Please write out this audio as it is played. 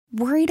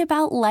Worried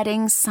about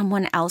letting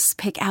someone else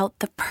pick out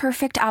the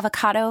perfect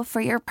avocado for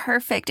your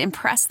perfect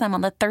impress them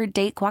on the third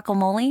date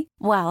guacamole?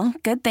 Well,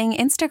 good thing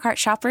Instacart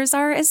shoppers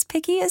are as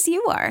picky as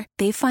you are.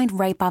 They find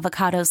ripe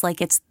avocados like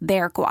it's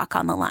their guac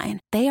on the line.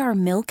 They are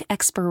milk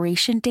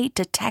expiration date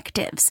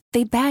detectives.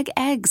 They bag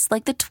eggs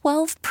like the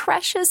 12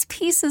 precious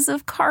pieces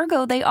of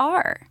cargo they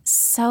are.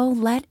 So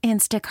let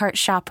Instacart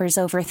shoppers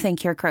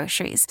overthink your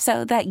groceries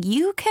so that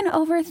you can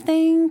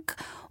overthink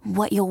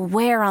what you'll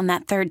wear on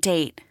that third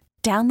date.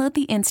 Download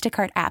the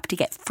Instacart app to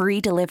get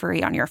free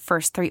delivery on your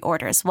first 3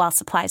 orders while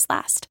supplies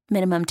last.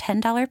 Minimum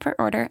 $10 per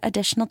order.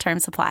 Additional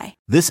terms apply.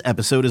 This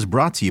episode is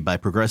brought to you by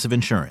Progressive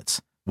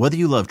Insurance. Whether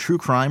you love true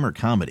crime or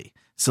comedy,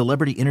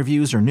 celebrity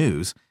interviews or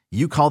news,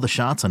 you call the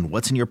shots on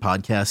what's in your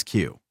podcast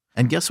queue.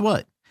 And guess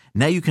what?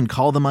 Now you can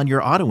call them on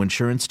your auto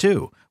insurance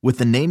too with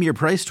the Name Your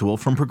Price tool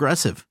from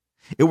Progressive.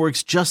 It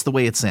works just the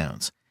way it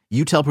sounds.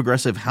 You tell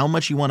Progressive how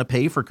much you want to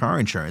pay for car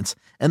insurance,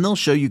 and they'll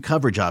show you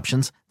coverage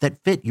options that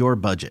fit your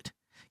budget.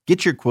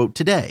 Get your quote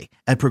today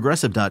at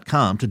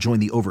Progressive.com to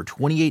join the over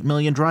 28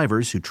 million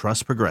drivers who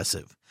trust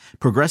Progressive.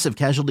 Progressive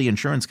Casualty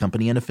Insurance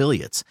Company and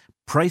Affiliates.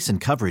 Price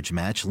and coverage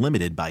match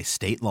limited by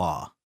state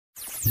law.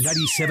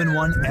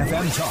 97.1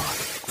 FM Talk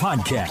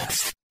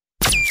Podcast.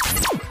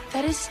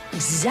 That is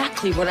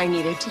exactly what I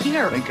needed to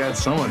hear. Thank God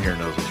someone here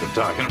knows what they're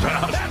talking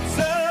about. That's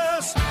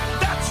us.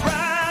 That's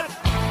right.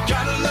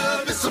 Gotta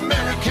love this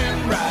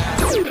American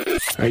ride.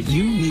 All right,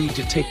 you need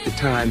to take the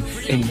time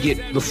and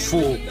get the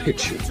full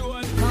picture.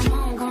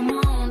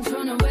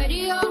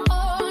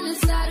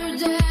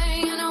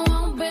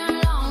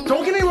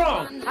 Don't get me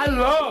wrong, I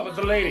love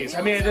the ladies.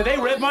 I mean, they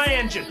rev my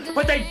engine,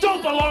 but they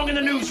don't belong in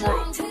the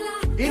newsroom.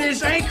 It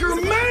is Anchor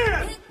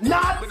Man,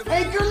 not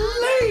Anchor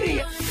Lady.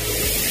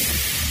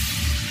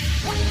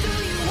 What do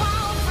you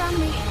want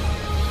from me?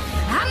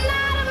 I'm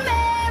not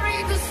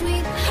America's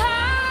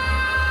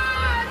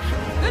sweetheart.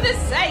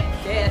 Goodness sake,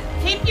 kid.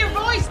 Keep your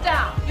voice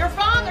down. Your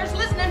father's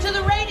listening to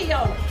the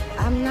radio.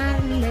 I'm not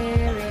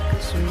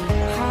America's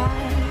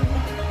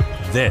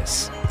sweetheart.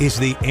 This is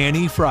the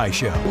Annie Frey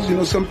Show. You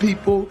know, some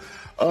people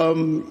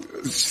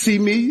see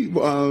me,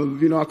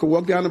 I could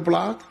walk down the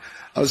block.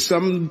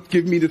 Some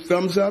give me the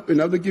thumbs up and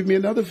others give me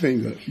another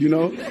finger,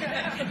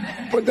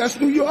 But that's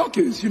New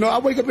Yorkers. I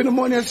wake up in the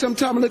morning at some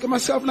time and look at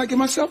myself and I give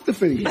myself the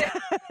finger.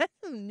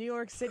 New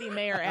York City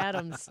Mayor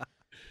Adams.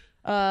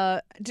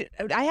 I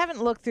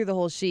haven't looked through the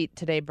whole sheet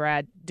today,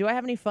 Brad. Do I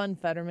have any fun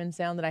Fetterman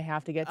sound that I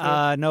have to get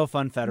to? No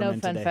fun Fetterman No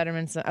fun today.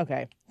 Fetterman sound.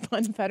 Okay.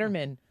 Fun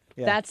Fetterman.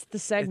 Yeah. That's the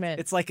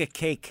segment. It's like a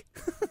cake.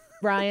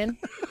 Ryan.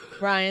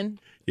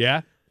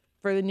 Yeah?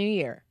 For the new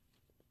year,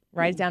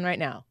 write it down right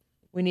now.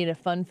 We need a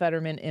Fun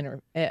Fetterman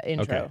intro.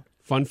 Okay.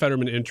 Fun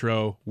Fetterman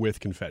intro with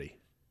confetti.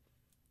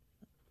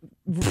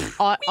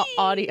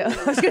 Audio.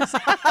 I was going to say,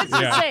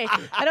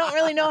 I don't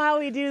really know how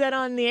we do that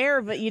on the air,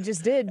 but you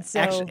just did. So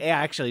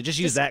Actually, just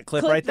use that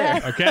clip right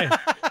there. Okay.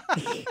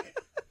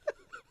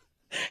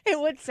 It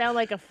would sound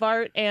like a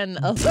fart and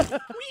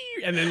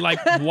and then like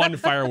one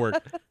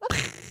firework.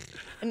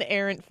 An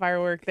errant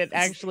firework that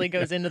actually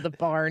goes into the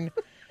barn.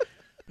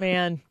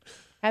 Man,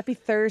 happy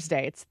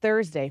Thursday. It's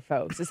Thursday,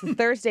 folks. It's the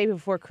Thursday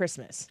before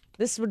Christmas.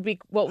 This would be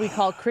what we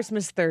call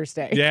Christmas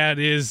Thursday. Yeah, it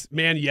is.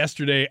 Man,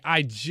 yesterday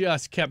I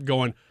just kept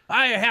going,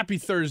 happy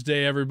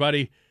Thursday,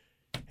 everybody.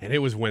 And it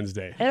was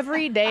Wednesday.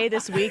 Every day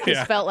this week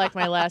has felt like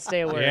my last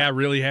day of work. Yeah, it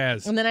really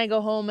has. And then I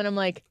go home and I'm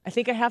like, I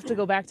think I have to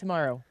go back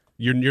tomorrow.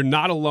 You're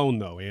not alone,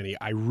 though, Annie.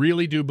 I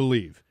really do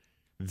believe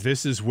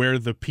this is where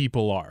the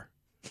people are.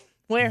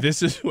 Where?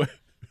 This is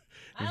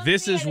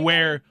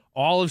where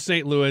all of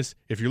St. Louis,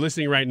 if you're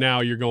listening right now,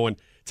 you're going,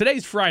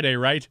 today's Friday,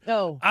 right?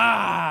 Oh.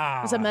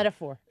 It's a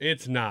metaphor.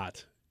 It's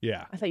not.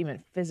 Yeah. I thought you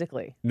meant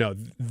physically. No,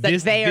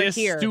 this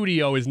here.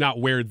 studio is not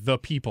where the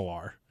people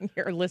are.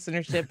 Your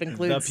listenership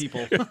includes the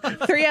people.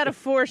 3 out of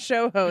 4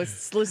 show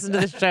hosts listen to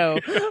the show.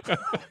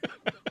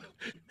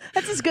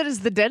 That's as good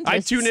as the dentist. I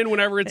tune in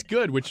whenever it's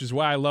good, which is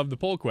why I love the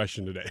poll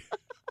question today.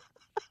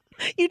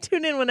 You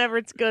tune in whenever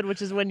it's good,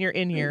 which is when you're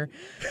in here.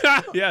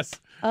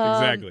 Yes,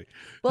 exactly.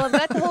 Well, I've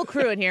got the whole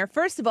crew in here.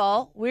 First of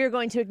all, we are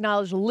going to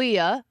acknowledge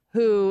Leah,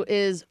 who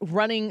is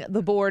running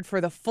the board for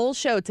the full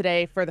show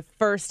today for the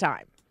first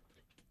time.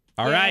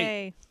 All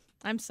right.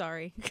 I'm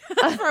sorry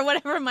for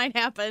whatever might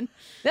happen.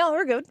 No,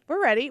 we're good.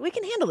 We're ready. We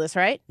can handle this,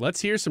 right?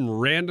 Let's hear some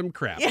random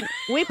crap.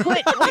 We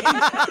put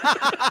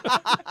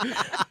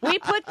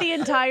the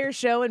entire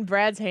show in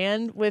Brad's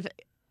hand with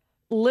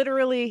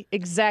literally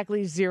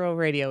exactly 0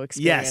 radio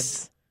experience.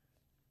 Yes.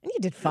 And you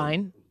did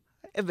fine.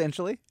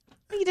 Eventually.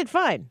 You did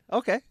fine.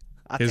 Okay.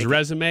 His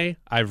resume,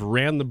 I've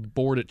ran the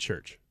board at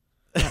church.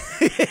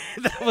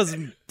 That was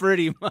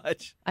pretty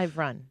much. I've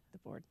run the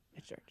board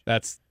at church.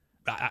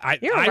 I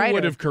writer.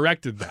 would have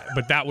corrected that,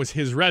 but that was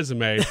his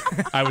resume.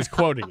 I was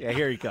quoting it. Yeah,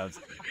 here he comes.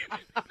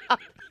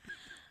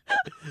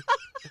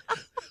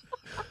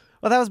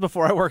 Well, that was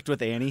before I worked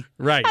with Annie.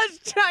 Right. I was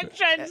trying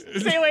to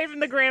stay away from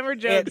the grammar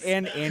jokes.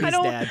 And Annie's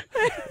dad.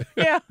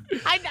 Yeah.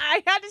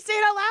 I had to say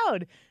it out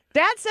loud.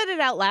 Dad said it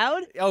out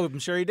loud. Oh, I'm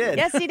sure he did.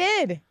 Yes, he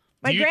did.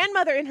 My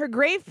grandmother in her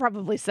grave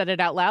probably said it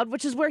out loud,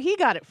 which is where he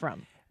got it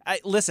from.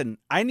 Listen,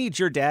 I need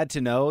your dad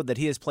to know that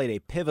he has played a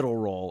pivotal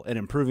role in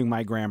improving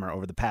my grammar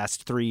over the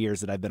past 3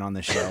 years that I've been on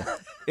this show.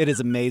 It is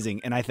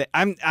amazing, and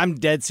I'm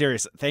dead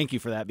serious. Thank you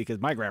for that, because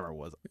my grammar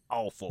was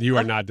awful. You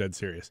are not dead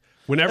serious.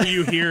 Whenever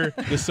you hear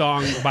the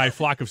song by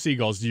Flock of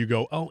Seagulls, do you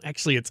go, oh,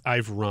 actually, it's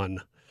I've Run.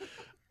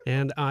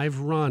 And I've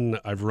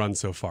run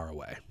so far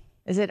away.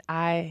 Is it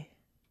I?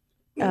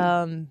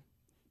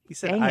 He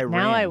said dang I it, ran.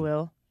 now I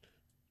will.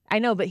 I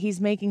know, but he's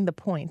making the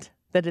point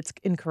that it's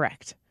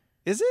incorrect.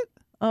 Is it?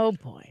 Oh,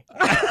 boy.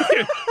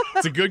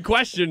 It's a good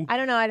question. I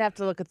don't know. I'd have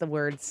to look at the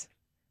words.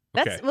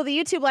 That's Okay. Well, the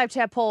YouTube live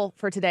chat poll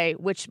for today,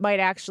 which might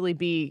actually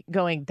be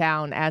going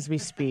down as we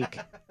speak.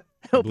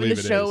 Open the believe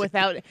it show is.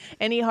 without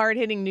any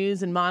hard-hitting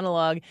news and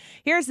monologue.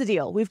 Here's the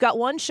deal. We've got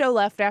one show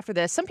left after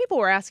this. Some people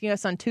were asking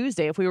us on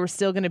Tuesday if we were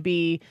still going to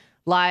be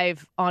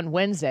live on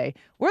Wednesday.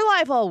 We're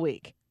live all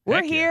week. We're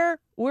Heck yeah. here.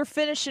 We're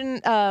finishing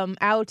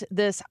out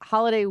this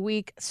holiday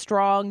week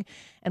strong,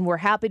 and we're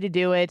happy to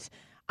do it.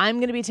 I'm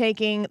going to be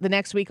taking the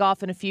next week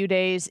off in a few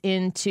days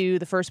into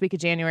the first week of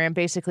January. I'm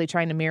basically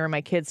trying to mirror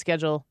my kids'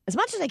 schedule as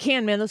much as I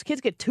can, man. Those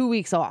kids get 2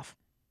 weeks off.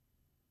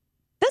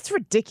 That's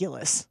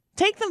ridiculous.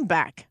 Take them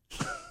back.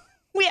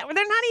 They're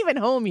not even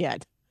home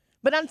yet.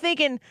 But I'm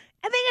thinking,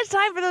 I think it's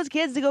time for those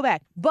kids to go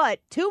back. But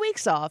 2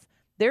 weeks off,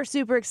 they're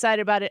super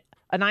excited about it.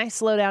 A nice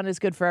slowdown is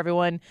good for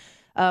everyone.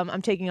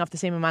 I'm taking off the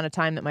same amount of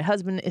time that my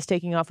husband is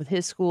taking off with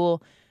his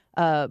school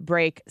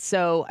break.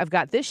 So I've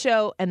got this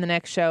show and the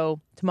next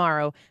show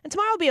tomorrow. And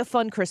tomorrow will be a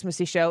fun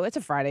Christmassy show. It's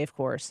a Friday, of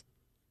course.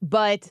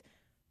 But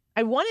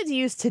I wanted to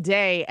use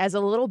today as a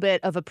little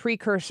bit of a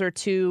precursor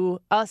to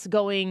us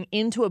going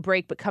into a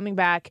break but coming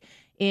back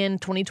in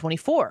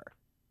 2024.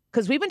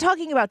 Because we've been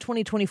talking about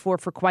 2024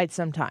 for quite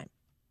some time.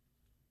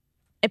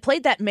 I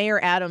played that Mayor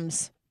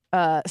Adams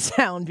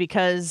sound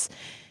because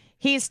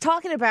he's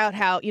talking about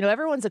how,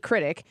 everyone's a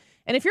critic.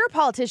 And if you're a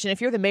politician,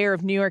 if you're the mayor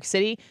of New York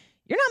City,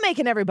 you're not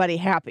making everybody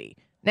happy.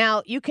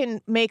 Now, you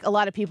can make a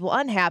lot of people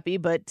unhappy,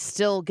 but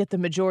still get the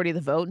majority of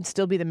the vote and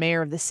still be the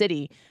mayor of the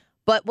city.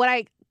 But what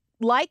I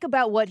like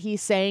about what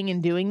he's saying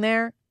and doing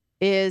there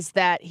is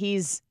that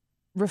he's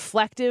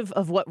reflective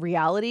of what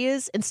reality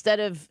is instead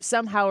of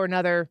somehow or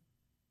another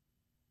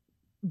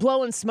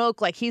blowing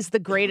smoke like he's the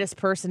greatest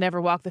person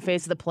ever walk the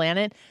face of the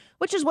planet,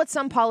 which is what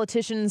some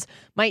politicians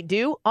might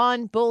do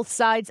on both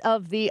sides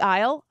of the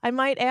aisle, I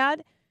might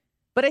add.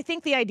 But I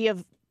think the idea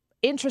of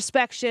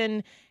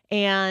introspection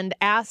and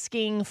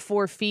asking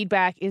for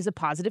feedback is a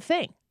positive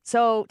thing.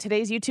 So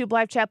today's YouTube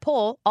live chat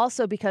poll,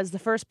 also because the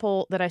first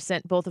poll that I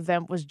sent both of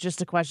them was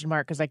just a question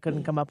mark because I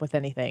couldn't come up with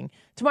anything.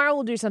 Tomorrow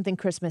we'll do something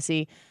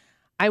Christmassy.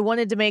 I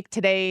wanted to make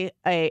today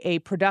a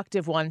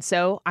productive one.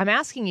 So I'm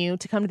asking you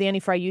to come to the Annie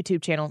Frey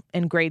YouTube channel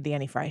and grade the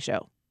Annie Frey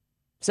Show.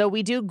 So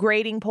we do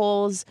grading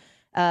polls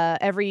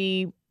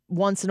every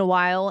once in a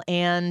while,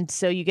 and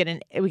so we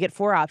get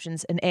 4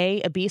 options: an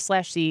A, a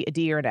B/C, a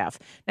D, or an F.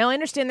 Now, I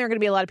understand there are going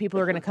to be a lot of people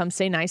who are going to come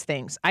say nice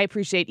things. I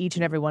appreciate each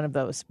and every one of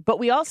those. But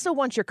we also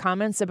want your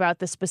comments about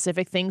the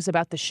specific things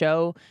about the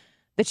show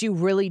that you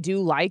really do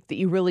like, that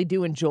you really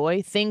do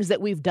enjoy, things that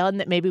we've done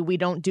that maybe we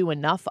don't do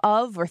enough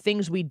of, or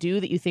things we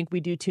do that you think we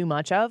do too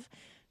much of.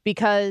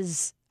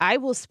 Because I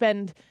will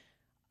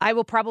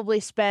probably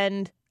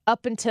spend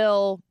up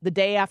until the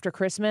day after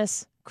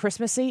Christmasing.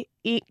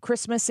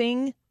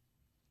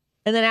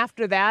 And then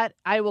after that,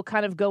 I will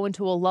kind of go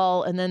into a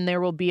lull, and then there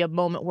will be a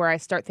moment where I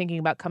start thinking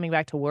about coming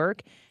back to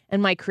work,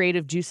 and my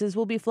creative juices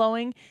will be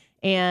flowing,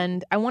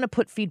 and I want to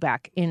put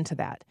feedback into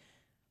that.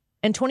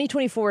 And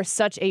 2024 is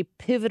such a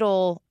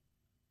pivotal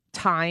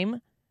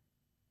time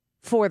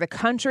for the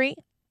country,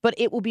 but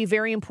it will be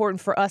very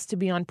important for us to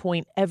be on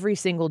point every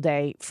single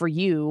day for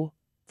you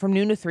from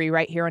noon to 3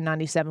 right here on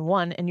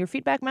 97.1, and your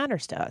feedback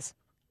matters to us.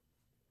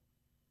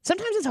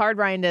 Sometimes it's hard,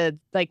 Ryan, to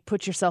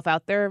put yourself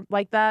out there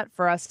like that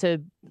for us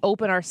to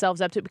open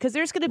ourselves up to it, because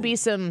there's going to be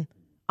some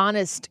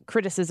honest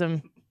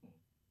criticism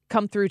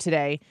come through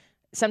today.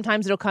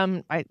 Sometimes it'll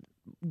come, I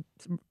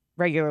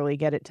regularly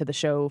get it to the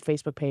show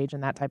Facebook page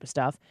and that type of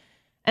stuff.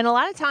 And a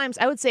lot of times,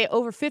 I would say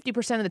over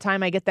 50% of the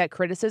time I get that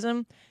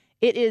criticism,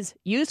 it is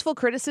useful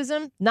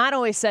criticism, not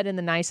always said in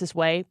the nicest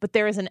way, but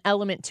there is an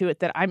element to it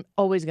that I'm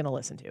always going to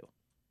listen to.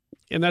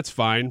 And that's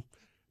fine.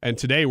 And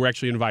today we're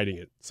actually inviting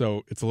it.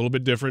 So it's a little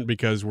bit different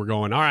because we're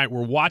going, all right,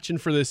 we're watching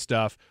for this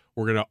stuff.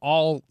 We're going to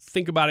all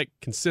think about it,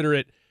 consider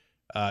it.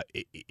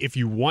 If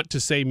you want to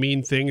say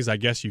mean things, I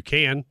guess you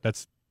can.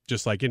 That's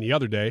just like any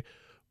other day.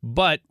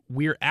 But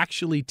we're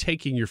actually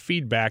taking your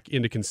feedback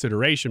into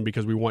consideration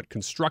because we want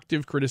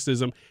constructive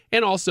criticism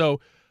and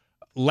also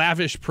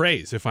lavish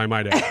praise, if I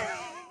might add.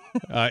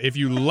 If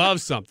you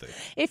love something.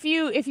 If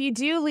you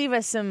do leave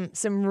us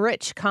some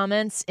rich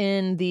comments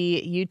in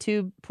the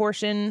YouTube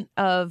portion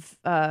of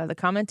the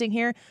commenting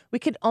here, we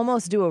could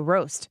almost do a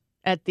roast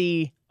in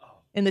the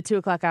 2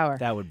 o'clock hour.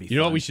 That would be You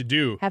know what we should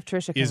do? Have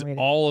Trisha come is read it.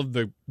 all of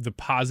the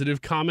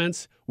positive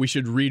comments we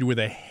should read with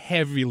a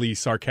heavily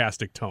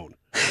sarcastic tone.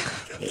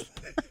 I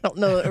don't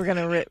know that we're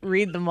gonna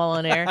read them all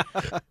on air.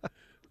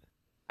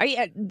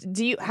 Brad?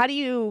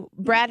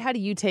 How do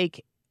you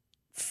take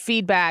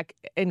feedback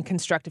and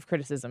constructive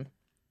criticism?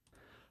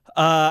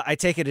 I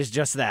take it as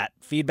just that,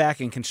 feedback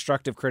and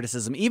constructive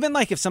criticism. Even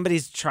like if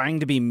somebody's trying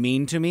to be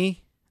mean to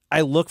me,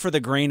 I look for the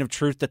grain of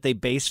truth that they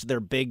based their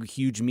big,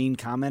 huge, mean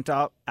comment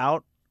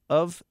out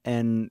of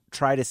and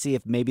try to see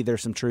if maybe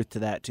there's some truth to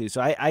that too.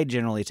 So I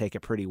generally take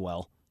it pretty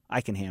well.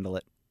 I can handle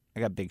it. I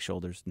got big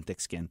shoulders and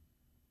thick skin.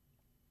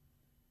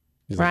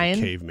 He's Ryan? like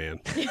a caveman.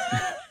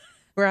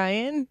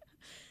 Ryan?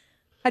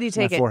 How do you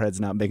take My forehead's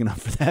not big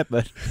enough for that,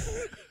 but...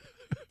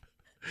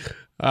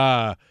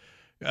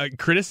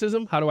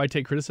 Criticism? How do I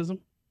take criticism?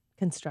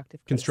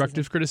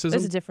 Constructive criticism?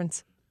 There's a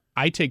difference.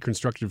 I take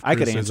constructive I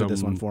criticism. could answer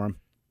this one for him.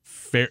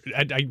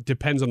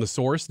 Depends on the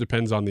source,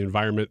 depends on the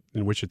environment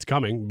in which it's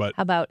coming. But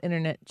how about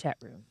internet chat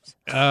rooms?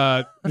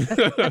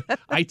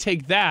 I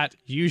take that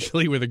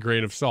usually with a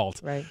grain of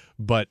salt. Right.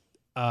 But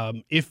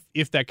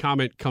if that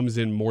comment comes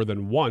in more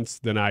than once,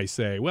 then I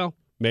say, well,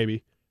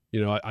 maybe,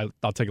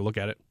 I'll take a look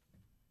at it.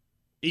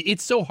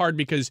 It's so hard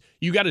because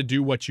you got to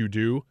do what you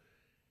do.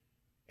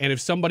 And if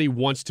somebody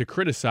wants to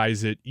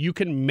criticize it, you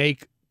can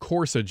make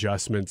course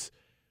adjustments,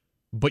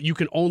 but you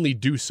can only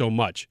do so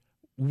much.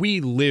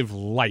 We live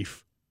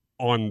life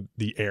on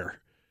the air.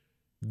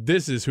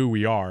 This is who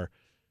we are.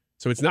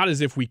 So it's not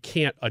as if we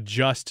can't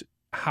adjust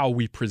how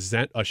we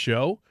present a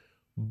show,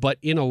 but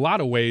in a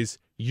lot of ways,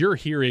 you're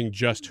hearing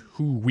just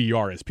who we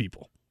are as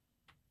people.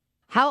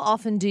 How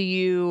often do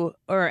you,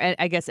 or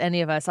I guess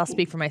any of us, I'll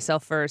speak for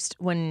myself first,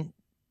 when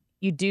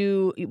you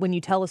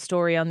tell a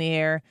story on the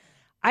air,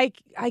 I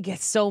get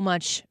so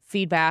much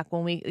feedback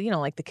when we,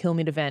 like the Kill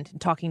Meat event, and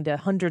talking to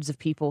hundreds of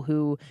people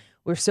who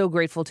we're so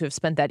grateful to have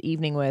spent that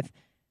evening with.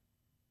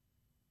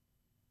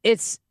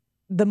 It's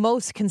the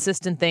most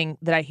consistent thing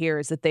that I hear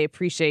is that they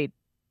appreciate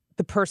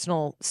the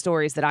personal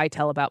stories that I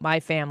tell about my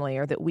family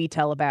or that we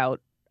tell about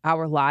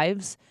our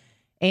lives.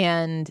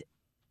 And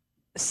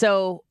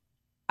so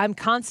I'm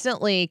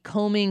constantly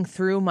combing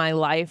through my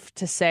life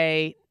to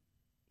say,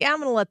 yeah, I'm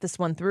going to let this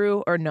one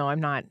through, or no, I'm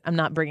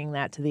not bringing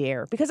that to the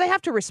air, because I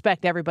have to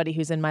respect everybody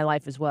who's in my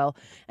life as well.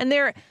 And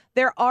there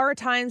are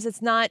times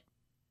it's not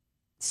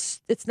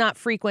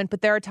frequent,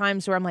 but there are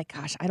times where I'm like,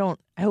 gosh, I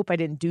hope I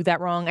didn't do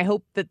that wrong. I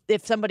hope that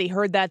if somebody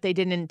heard that, they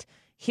didn't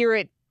hear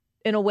it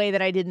in a way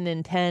that I didn't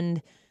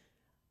intend.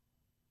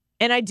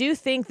 And I do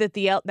think that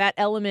that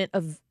element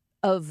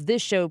of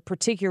this show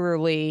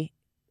particularly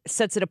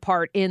sets it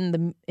apart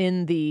in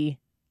the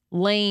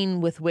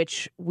lane with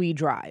which we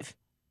drive.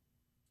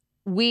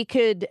 We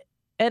could,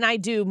 and I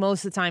do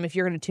most of the time, if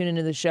you're going to tune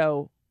into the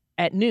show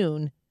at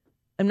noon,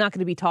 I'm not going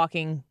to be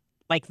talking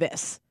like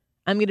this.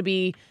 I'm going to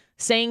be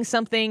saying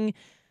something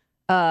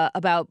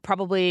about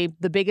probably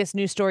the biggest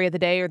news story of the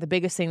day or the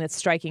biggest thing that's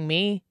striking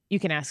me. You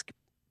can ask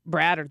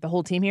Brad or the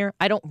whole team here.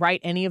 I don't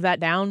write any of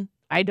that down.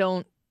 I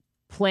don't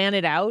plan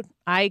it out.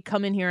 I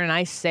come in here and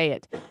I say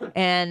it.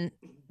 And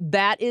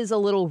that is a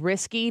little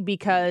risky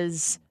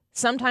because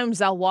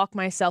sometimes I'll walk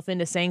myself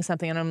into saying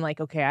something and I'm like,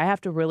 okay, I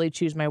have to really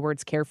choose my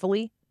words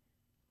carefully.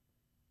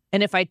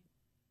 And if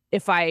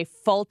I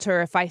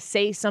falter, if I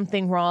say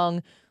something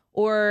wrong,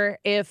 or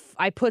if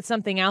I put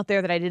something out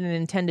there that I didn't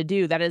intend to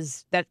do,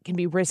 that can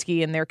be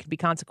risky and there could be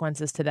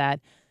consequences to that.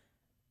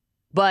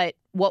 But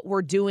what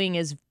we're doing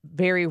is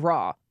very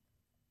raw.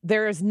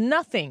 There is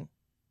nothing.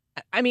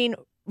 I mean,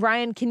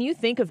 Ryan, can you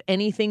think of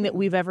anything that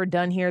we've ever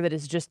done here that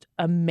is just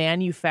a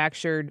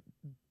manufactured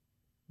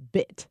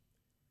bit?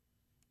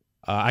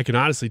 I can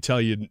honestly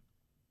tell you,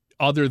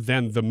 other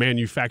than the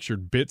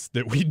manufactured bits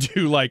that we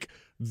do, like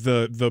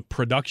the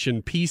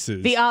production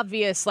pieces, the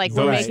obvious, like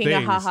we're making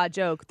things, a haha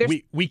joke.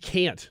 We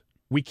can't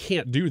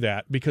do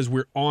that because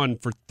we're on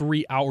for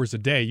 3 hours a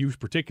day. You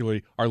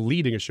particularly are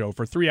leading a show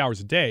for 3 hours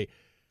a day.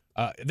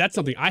 That's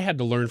something I had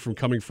to learn from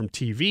coming from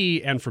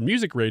TV and from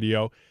music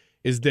radio,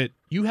 is that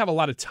you have a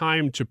lot of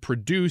time to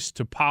produce,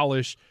 to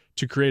polish,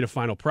 to create a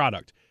final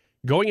product.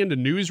 Going into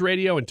news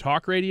radio and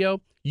talk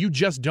radio, you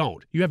just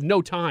don't. You have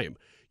no time.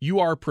 You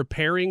are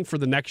preparing for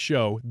the next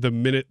show the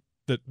minute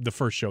that the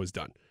first show is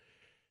done.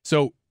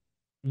 So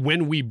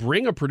when we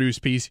bring a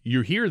produced piece,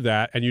 you hear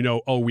that and you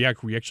know, oh, we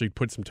actually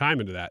put some time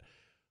into that.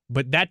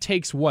 But that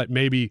takes what?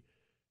 Maybe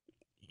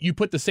you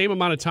put the same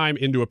amount of time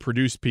into a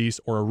produced piece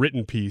or a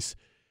written piece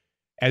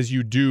as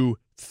you do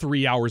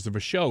 3 hours of a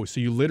show. So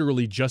you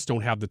literally just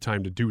don't have the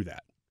time to do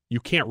that. You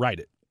can't write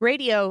it.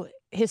 Radio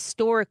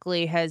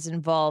historically has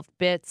involved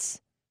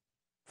bits,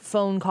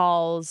 phone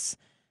calls,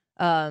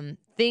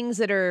 things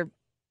that are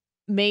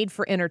made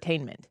for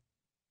entertainment.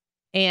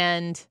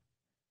 And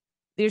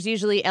there's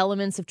usually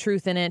elements of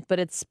truth in it, but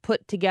it's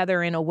put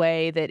together in a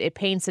way that it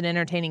paints an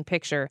entertaining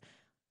picture.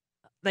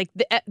 Like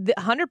the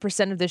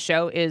 100% of the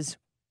show is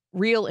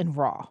real and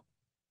raw.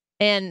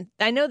 And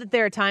I know that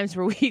there are times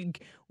where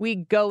we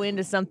go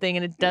into something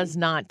and it does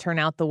not turn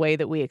out the way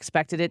that we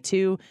expected it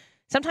to.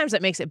 Sometimes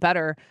that makes it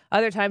better.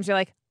 Other times you're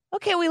like,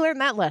 okay, we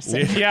learned that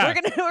lesson. Yeah.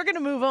 We're gonna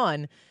move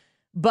on.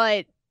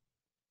 But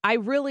I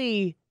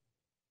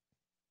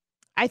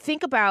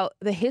think about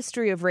the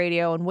history of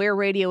radio and where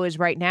radio is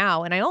right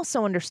now. And I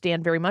also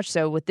understand very much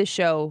so with this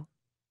show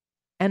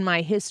and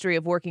my history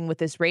of working with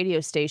this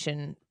radio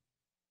station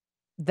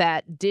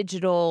that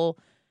digital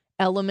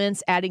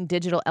elements, adding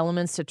digital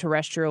elements to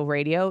terrestrial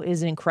radio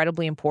is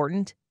incredibly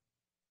important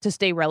to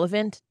stay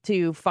relevant,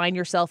 to find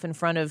yourself in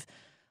front of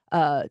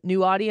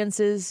new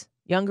audiences,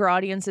 younger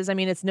audiences. I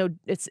mean,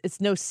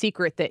 it's no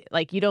secret that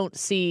like you don't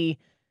see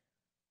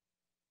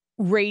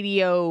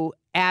radio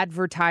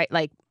advertise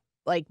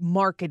like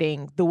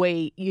marketing the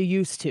way you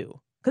used to,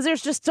 because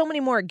there's just so many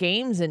more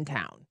games in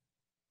town.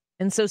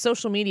 And so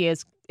social media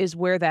is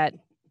where that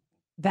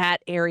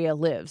area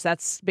lives.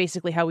 That's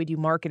basically how we do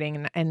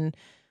marketing, and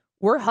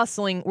we're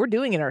hustling. We're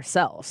doing it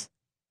ourselves.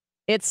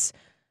 It's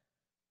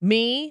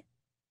me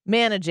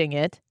managing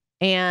it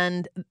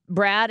and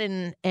Brad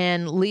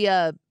and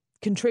Leah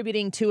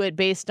contributing to it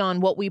based on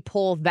what we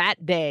pull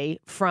that day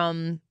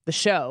from the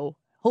show,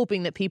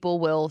 hoping that people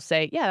will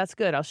say, yeah, that's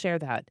good, I'll share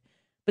that.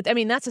 But I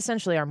mean, that's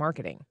essentially our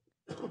marketing.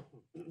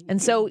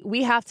 And so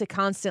we have to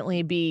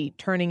constantly be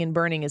turning and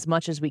burning as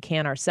much as we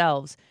can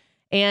ourselves.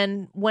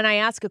 And when I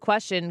ask a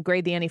question,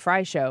 grade the Annie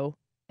Frey Show,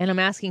 and I'm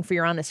asking for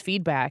your honest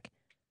feedback,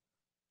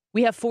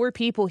 we have 4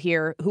 people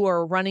here who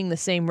are running the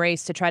same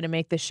race to try to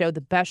make this show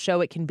the best show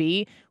it can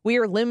be. We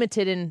are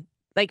limited in,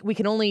 like, we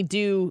can only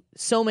do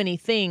so many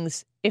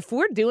things. If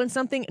we're doing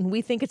something and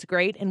we think it's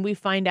great and we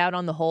find out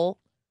on the whole,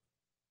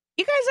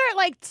 you guys aren't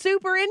like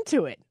super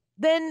into it,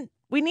 then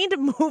we need to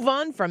move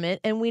on from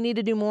it, and we need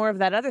to do more of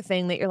that other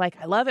thing that you're like,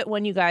 I love it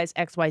when you guys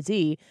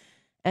XYZ,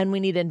 and we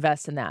need to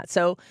invest in that.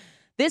 So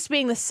this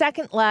being the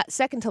second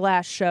to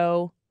last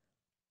show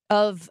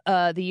of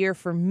the year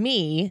for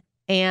me,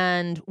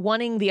 and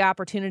wanting the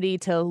opportunity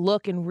to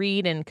look and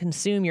read and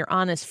consume your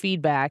honest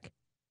feedback,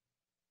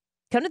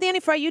 come to the Annie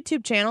Frey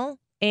YouTube channel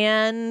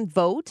and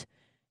vote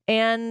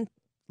and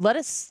let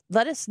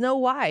us know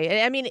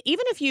why. I mean,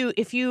 even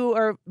if you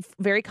are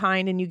very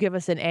kind and you give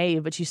us an A,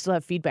 but you still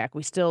have feedback,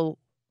 we still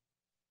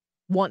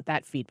want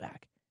that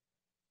feedback,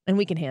 and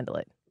we can handle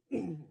it.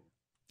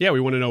 Yeah,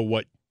 we want to know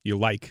what you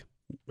like.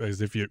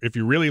 As if you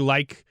really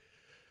like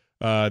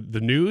the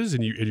news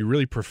and you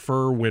really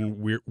prefer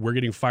when we're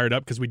getting fired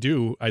up, because we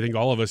do. I think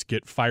all of us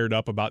get fired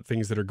up about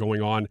things that are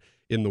going on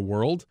in the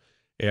world,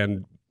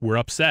 and we're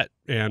upset.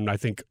 And I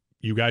think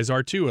you guys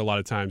are too a lot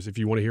of times. If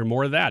you want to hear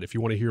more of that, if you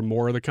want to hear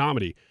more of the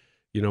comedy,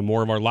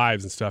 more of our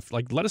lives and stuff,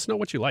 like, let us know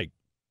what you like.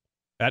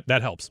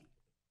 That helps.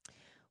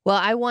 Well,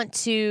 I want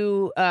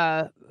to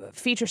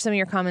feature some of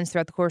your comments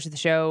throughout the course of the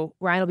show.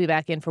 Ryan will be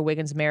back in for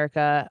Wiggins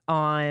America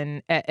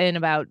in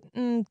about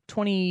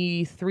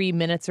 23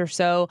 minutes or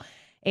so.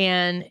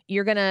 And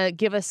you're going to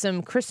give us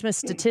some Christmas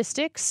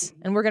statistics,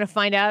 and we're going to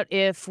find out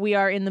if we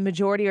are in the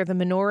majority or the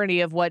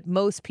minority of what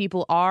most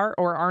people are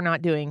or are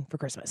not doing for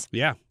Christmas.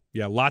 Yeah.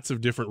 Lots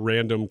of different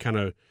random kind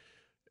of,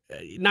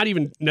 not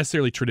even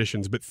necessarily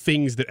traditions, but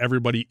things that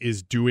everybody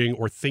is doing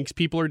or thinks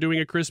people are doing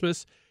at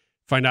Christmas.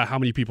 Find out how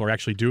many people are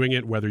actually doing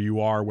it, whether you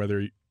are,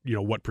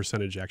 what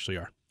percentage actually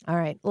are. All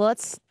right. Well,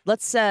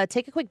 let's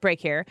take a quick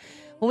break here.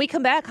 When we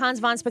come back, Hans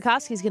Von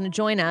Spakovsky is going to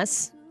join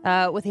us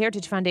with the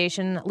Heritage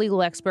Foundation,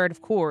 legal expert,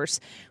 of course.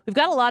 We've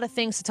got a lot of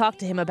things to talk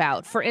to him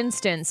about. For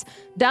instance,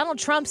 Donald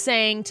Trump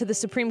saying to the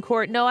Supreme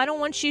Court, no, I don't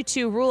want you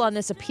to rule on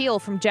this appeal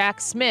from Jack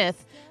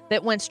Smith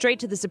that went straight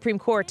to the Supreme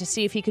Court to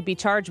see if he could be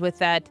charged with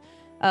that,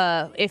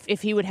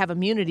 if he would have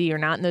immunity or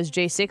not in those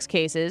J6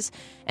 cases.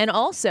 And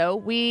also,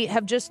 we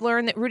have just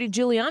learned that Rudy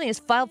Giuliani has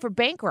filed for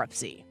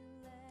bankruptcy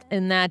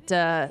in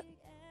that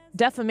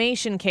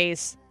defamation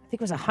case. I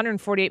think it was a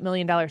 $148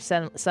 million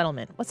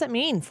settlement. What's that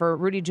mean for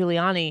Rudy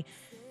Giuliani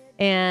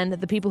and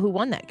the people who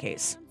won that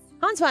case?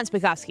 Hans Von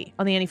Spakovsky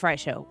on the Annie Frey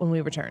Show when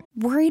we return.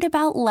 Worried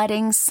about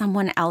letting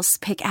someone else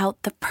pick out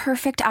the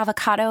perfect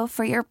avocado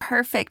for your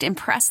perfect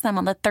impress them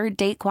on the third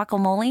date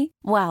guacamole?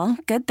 Well,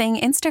 good thing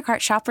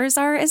Instacart shoppers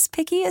are as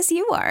picky as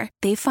you are.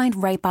 They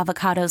find ripe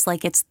avocados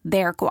like it's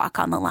their guac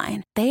on the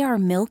line. They are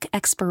milk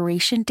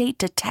expiration date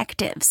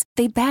detectives.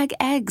 They bag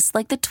eggs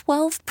like the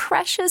 12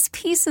 precious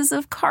pieces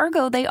of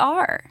cargo they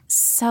are.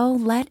 So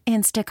let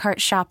Instacart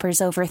shoppers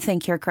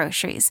overthink your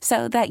groceries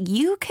so that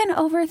you can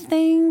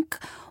overthink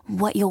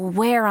what you'll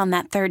wear on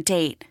that third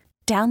date.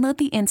 Download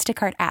the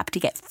Instacart app to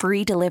get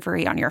free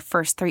delivery on your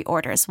first 3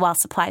 orders while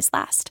supplies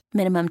last.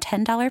 Minimum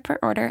 $10 per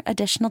order.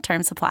 Additional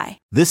terms apply.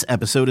 This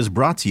episode is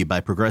brought to you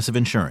by Progressive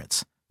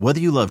Insurance. Whether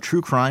you love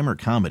true crime or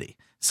comedy,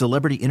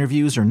 celebrity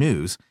interviews or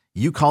news,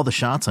 you call the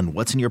shots on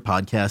what's in your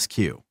podcast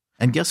queue.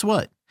 And guess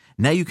what?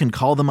 Now you can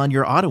call them on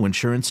your auto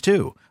insurance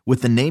too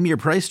with the Name Your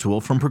Price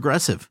tool from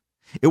Progressive.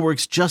 It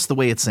works just the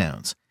way it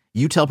sounds.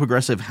 You tell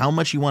Progressive how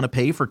much you want to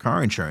pay for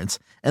car insurance,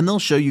 and they'll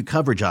show you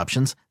coverage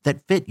options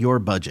that fit your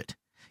budget.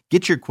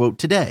 Get your quote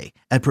today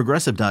at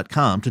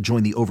Progressive.com to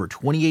join the over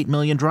 28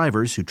 million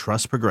drivers who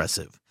trust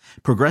Progressive.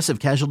 Progressive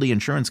Casualty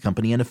Insurance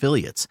Company and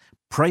Affiliates.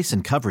 Price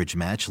and coverage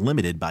match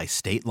limited by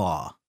state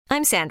law.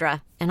 I'm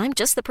Sandra, and I'm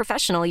just the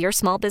professional your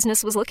small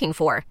business was looking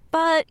for.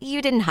 But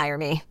you didn't hire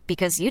me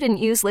because you didn't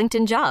use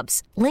LinkedIn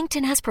Jobs.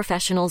 LinkedIn has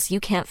professionals you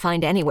can't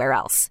find anywhere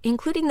else,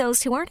 including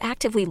those who aren't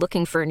actively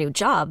looking for a new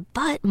job,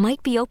 but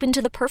might be open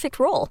to the perfect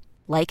role,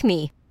 like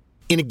me.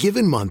 In a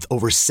given month,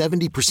 over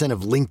 70%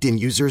 of LinkedIn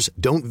users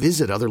don't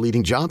visit other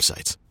leading job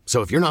sites. So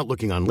if you're not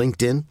looking on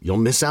LinkedIn, you'll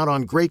miss out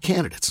on great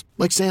candidates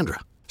like Sandra.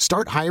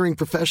 Start hiring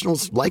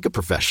professionals like a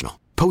professional.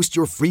 Post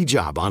your free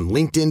job on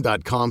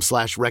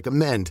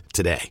linkedin.com/recommend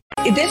today.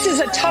 This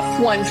is a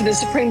tough one for the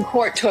Supreme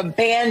Court to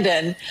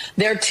abandon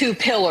their two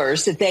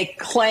pillars that they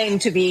claim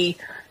to be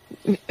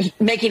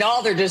making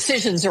all their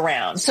decisions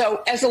around.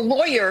 So as a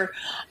lawyer,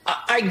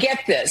 I get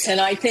this, and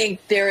I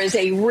think there is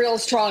a real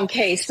strong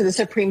case for the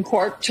Supreme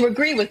Court to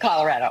agree with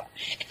Colorado.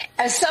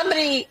 As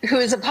somebody who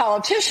is a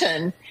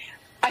politician,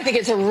 I think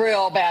it's a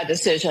real bad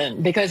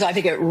decision because I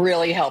think it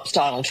really helps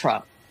Donald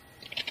Trump.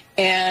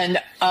 And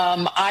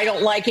I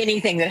don't like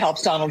anything that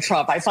helps Donald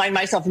Trump. I find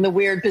myself in the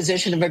weird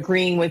position of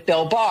agreeing with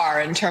Bill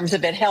Barr in terms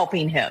of it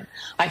helping him.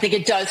 I think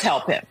it does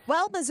help him.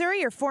 Well,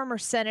 Missouri, your former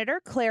Senator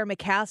Claire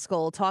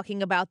McCaskill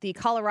talking about the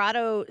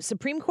Colorado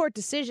Supreme Court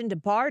decision to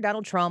bar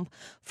Donald Trump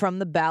from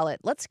the ballot.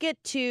 Let's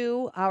get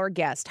to our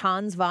guest,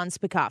 Hans Von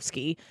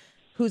Spakovsky,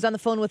 who's on the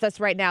phone with us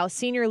right now,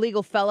 senior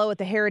legal fellow at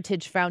the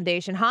Heritage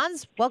Foundation.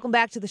 Hans, welcome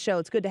back to the show.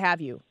 It's good to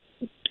have you.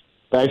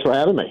 Thanks for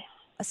having me.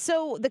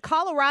 So the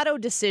Colorado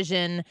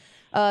decision,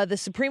 the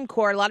Supreme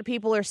Court, a lot of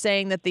people are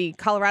saying that the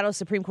Colorado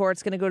Supreme Court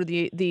is going to go to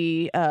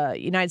the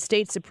United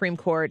States Supreme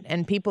Court,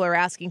 and people are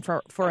asking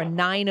for a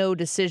 9-0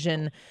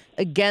 decision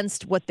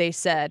against what they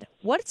said.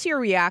 What's your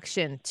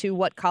reaction to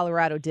what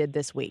Colorado did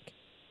this week?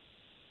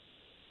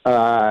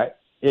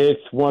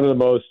 It's one of the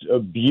most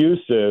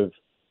abusive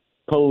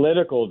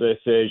political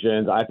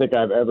decisions I think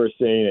I've ever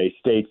seen a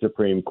state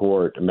Supreme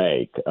Court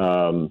make.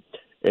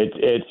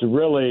 It's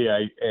really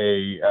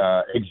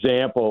a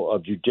example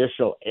of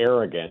judicial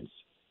arrogance,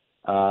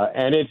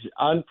 and it's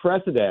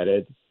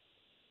unprecedented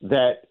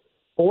that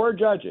 4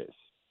 judges,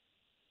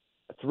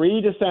 3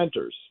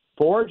 dissenters,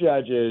 4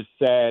 judges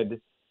said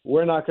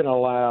we're not going to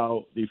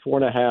allow the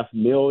 4.5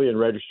 million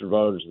registered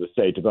voters of the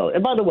state to vote.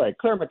 And by the way,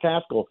 Claire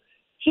McCaskill,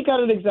 she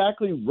got it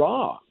exactly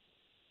wrong.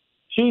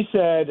 She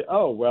said,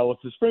 oh, well, if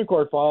the Supreme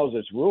Court follows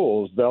its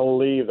rules, they'll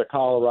leave the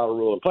Colorado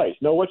rule in place.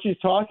 No, what she's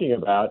talking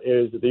about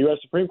is that the U.S.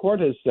 Supreme Court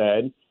has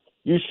said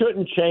you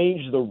shouldn't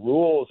change the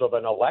rules of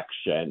an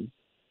election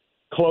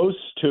close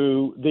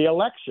to the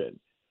election.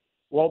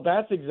 Well,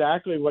 that's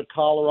exactly what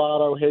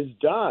Colorado has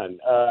done.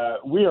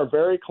 We are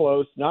very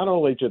close not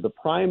only to the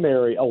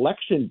primary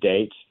election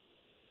dates,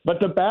 but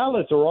the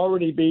ballots are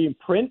already being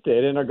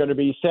printed and are going to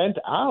be sent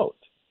out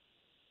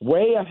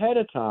way ahead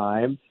of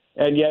time.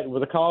 And yet,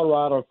 with the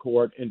Colorado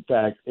court, in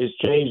fact, is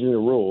changing the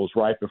rules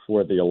right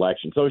before the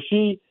election. So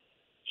she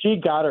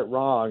got it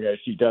wrong, as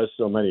she does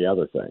so many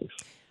other things.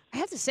 I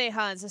have to say,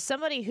 Hans, as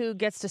somebody who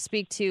gets to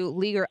speak to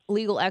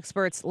legal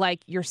experts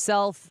like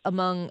yourself,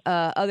 among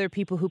other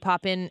people who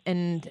pop in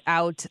and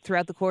out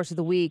throughout the course of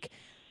the week,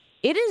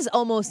 it is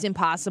almost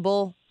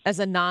impossible as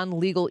a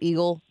non-legal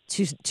eagle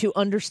to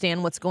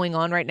understand what's going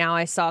on right now.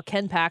 I saw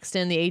Ken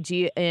Paxton, the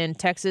AG in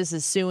Texas,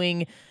 is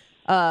suing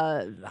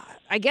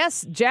I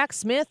guess Jack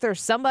Smith or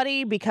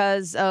somebody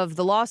because of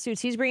the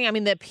lawsuits he's bringing. I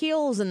mean, the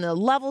appeals and the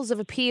levels of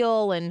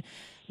appeal. And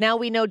now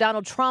we know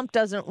Donald Trump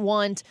doesn't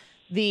want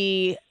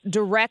the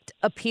direct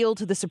appeal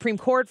to the Supreme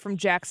Court from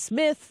Jack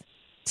Smith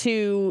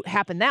to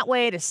happen that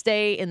way, to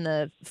stay in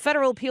the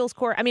federal appeals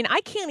court. I mean,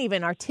 I can't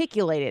even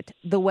articulate it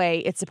the way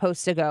it's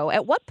supposed to go.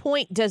 At what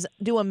point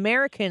do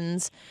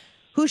Americans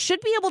who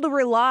should be able to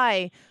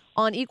rely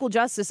on equal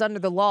justice under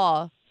the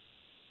law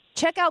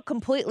check out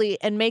completely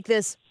and make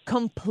this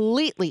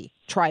completely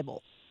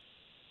tribal?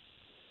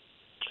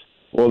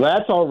 Well,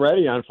 that's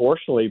already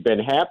unfortunately been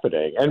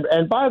happening.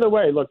 And by the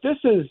way, look, this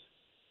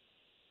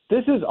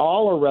is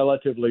all a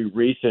relatively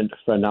recent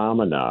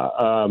phenomena.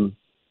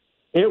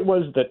 It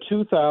was the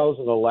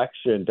 2000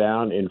 election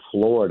down in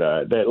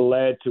Florida that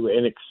led to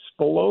an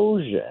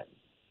explosion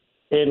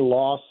in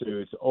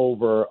lawsuits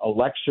over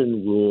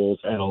election rules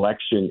and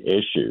election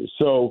issues.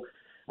 So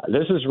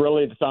this is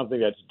really something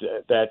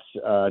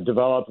that's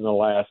developed in the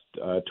last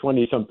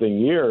 20-something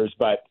years.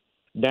 But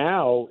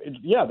now,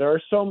 yeah, there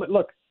are so many.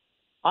 Look,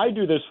 I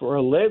do this for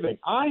a living.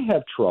 I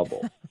have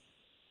trouble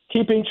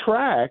keeping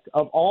track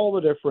of all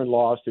the different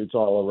lawsuits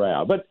all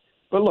around. But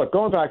look,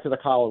 going back to the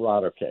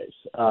Colorado case,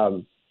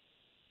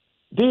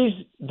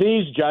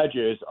 these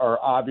judges are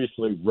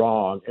obviously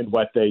wrong in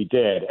what they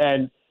did.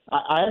 And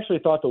I actually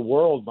thought the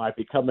world might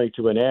be coming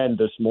to an end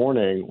this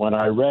morning when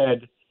I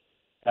read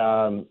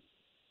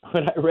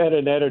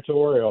an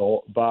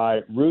editorial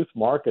by Ruth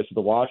Marcus of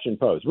the Washington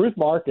Post. Ruth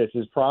Marcus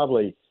is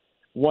probably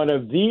one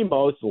of the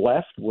most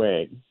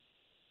left-wing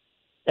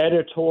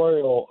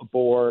editorial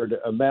board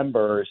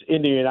members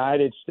in the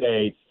United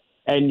States,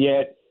 and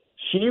yet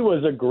she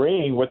was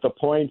agreeing with the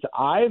points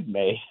I've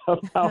made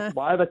about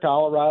why the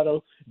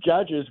Colorado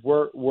judges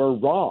were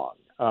wrong.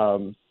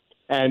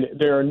 And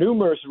there are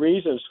numerous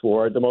reasons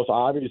for it, the most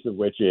obvious of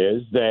which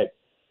is that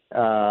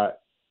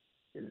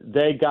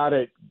they got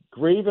it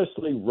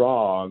grievously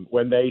wrong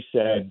when they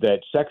said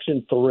that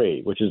Section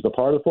 3, which is the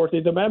part of the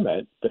 14th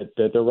Amendment that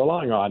they're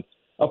relying on,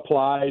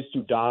 applies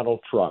to Donald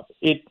Trump.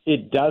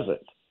 It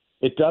doesn't.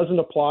 It doesn't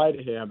apply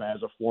to him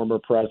as a former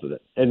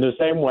president. In the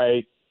same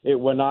way, it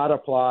would not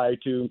apply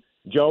to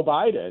Joe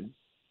Biden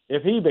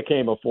if he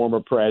became a former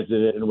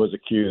president and was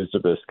accused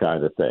of this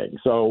kind of thing.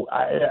 So,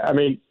 I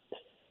mean,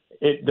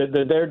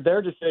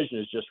 their decision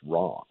is just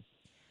wrong.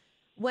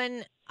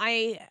 When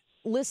I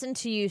listen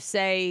to you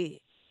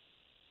say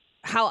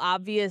how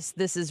obvious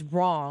this is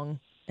wrong,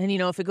 and,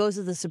 if it goes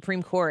to the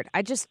Supreme Court,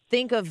 I just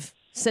think of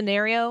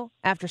scenario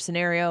after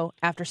scenario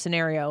after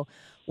scenario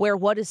where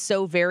what is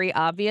so very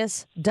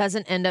obvious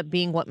doesn't end up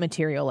being what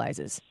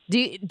materializes.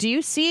 Do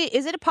you see,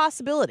 is it a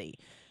possibility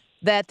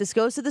that this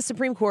goes to the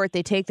Supreme Court,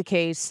 they take the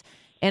case,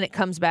 and it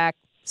comes back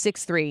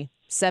 6-3,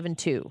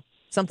 7-2,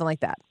 something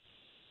like that?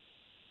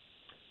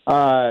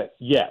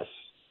 Yes.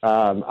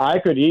 I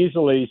could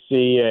easily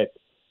see it.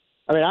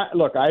 I mean,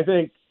 I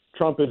think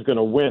Trump is going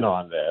to win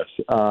on this,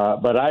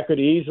 but I could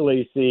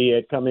easily see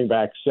it coming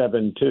back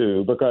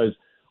 7-2 because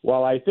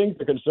while I think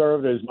the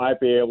conservatives might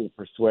be able to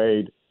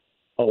persuade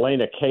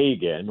Elena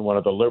Kagan, one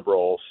of the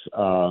liberals,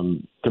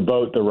 to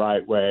vote the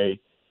right way,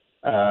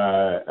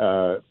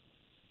 Brown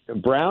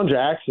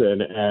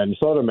Jackson and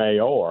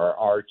Sotomayor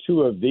are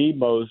two of the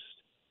most,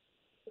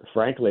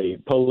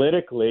 frankly,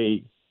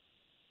 politically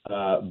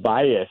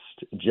biased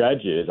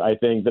judges, I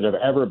think, that have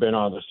ever been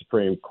on the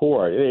Supreme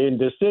Court. In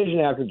decision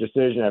after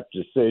decision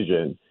after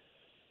decision,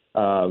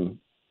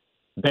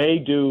 they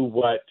do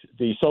what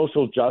the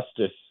social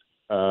justice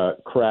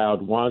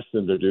crowd wants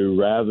them to do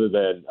rather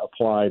than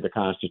apply the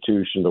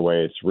Constitution the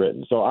way it's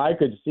written. So I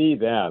could see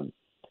them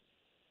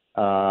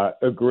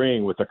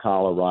agreeing with the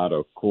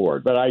Colorado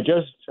court. But I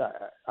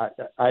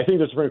think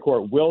the Supreme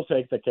Court will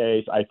take the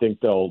case. I think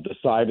they'll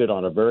decide it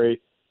on a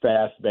very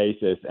fast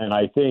basis, and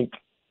I think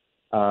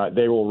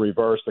they will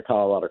reverse the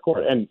Colorado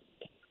court. And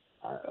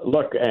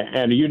look,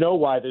 and you know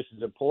why this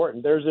is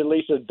important. There's at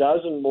least a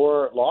dozen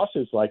more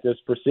lawsuits like this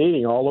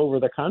proceeding all over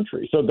the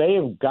country. So they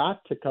have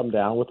got to come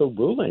down with a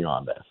ruling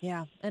on this.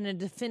 Yeah, and a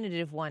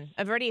definitive one.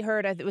 I've already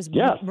heard, it was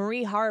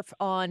Marie Harf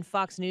on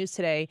Fox News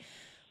today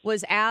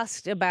was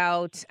asked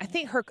about, I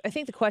think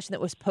the question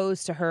that was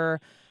posed to her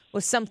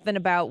was something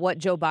about what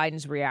Joe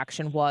Biden's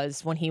reaction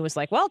was when he was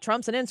like, well,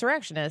 Trump's an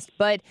insurrectionist.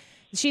 But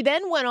she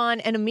then went on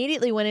and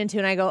immediately went into,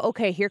 and I go,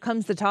 okay, here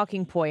comes the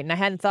talking point. And I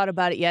hadn't thought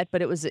about it yet,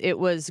 but it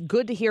was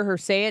good to hear her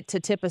say it to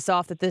tip us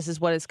off that this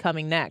is what is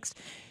coming next.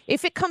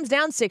 If it comes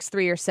down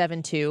 6-3 or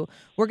 7-2,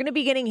 we're going to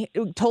be getting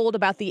told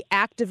about the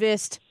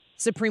activist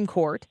Supreme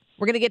Court.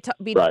 We're going to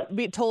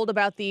be told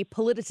about the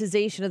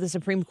politicization of the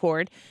Supreme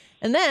Court.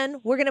 And then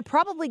we're going to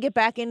probably get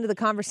back into the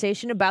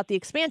conversation about the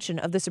expansion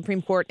of the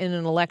Supreme Court in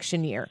an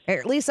election year. Or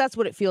at least that's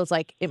what it feels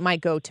like it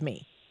might go to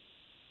me.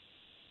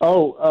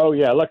 Oh,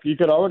 yeah. Look, you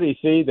could already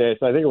see this.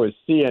 I think it was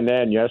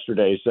CNN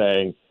yesterday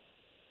saying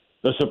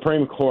the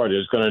Supreme Court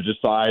is going to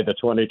decide the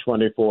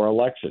 2024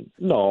 election.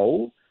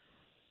 No.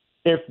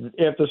 If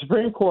the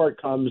Supreme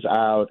Court comes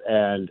out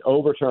and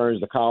overturns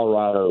the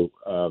Colorado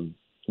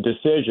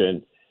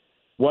decision,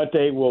 what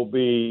they will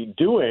be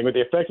doing, or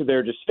the effect of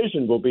their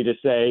decision will be to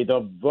say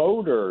the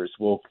voters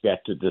will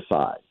get to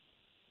decide.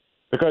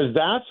 Because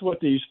that's what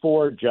these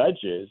four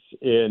judges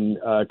in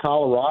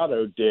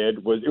Colorado did.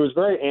 It was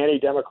very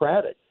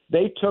anti-democratic.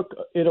 They took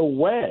it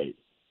away.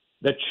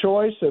 The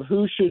choice of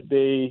who should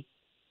be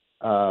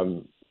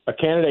a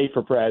candidate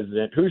for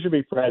president, who should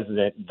be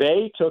president,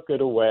 they took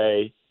it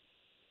away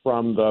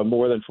from the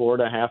more than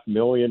 4.5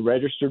 million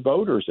registered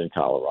voters in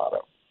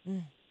Colorado.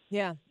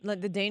 Yeah,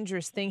 the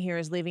dangerous thing here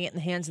is leaving it in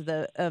the hands of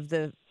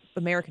the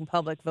American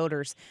public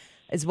voters,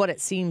 is what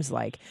it seems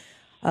like.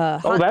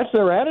 That's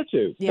their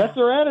attitude. Yeah. That's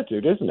their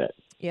attitude, isn't it?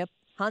 Yep.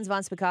 Hans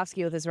Von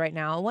Spakovsky with us right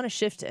now. I want to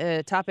shift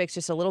topics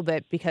just a little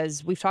bit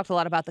because we've talked a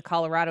lot about the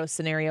Colorado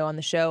scenario on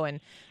the show, and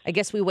I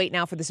guess we wait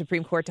now for the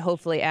Supreme Court to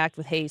hopefully act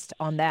with haste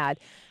on that.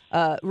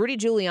 Rudy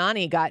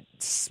Giuliani got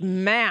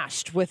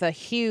smashed with a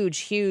huge,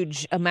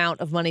 huge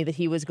amount of money that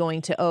he was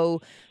going to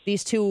owe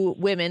these two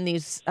women,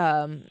 these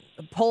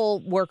poll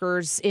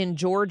workers in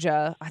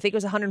Georgia. I think it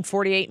was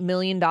 $148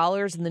 million,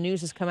 and the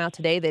news has come out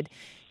today that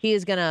he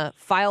is going to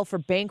file for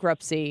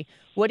bankruptcy.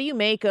 What do you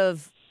make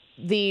of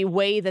the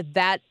way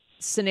that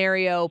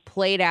scenario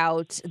played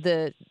out?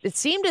 It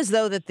seemed as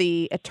though that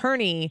the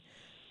attorney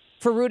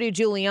for Rudy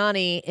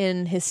Giuliani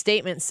in his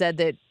statement said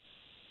that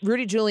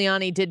Rudy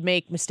Giuliani did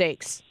make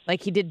mistakes.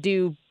 Like, he did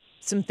do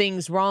some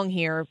things wrong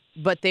here,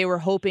 but they were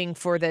hoping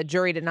for the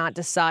jury to not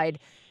decide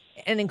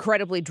an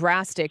incredibly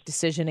drastic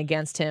decision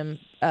against him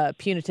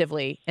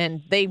punitively,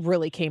 and they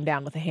really came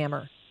down with a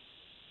hammer.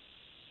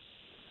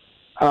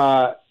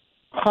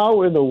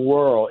 How in the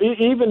world,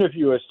 even if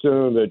you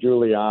assume that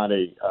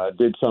Giuliani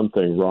did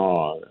something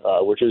wrong,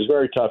 which is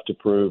very tough to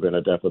prove in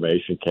a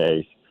defamation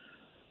case,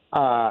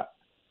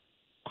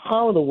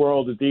 how in the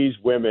world did these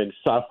women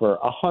suffer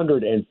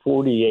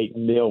 $148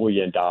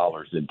 million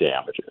in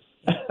damages?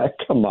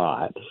 Come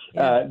on.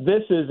 Yeah.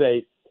 This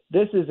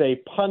is a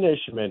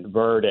punishment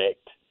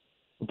verdict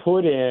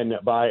put in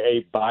by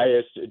a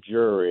biased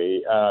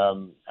jury.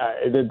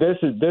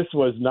 This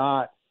was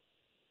not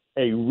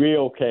a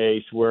real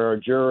case where a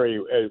jury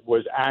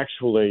was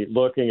actually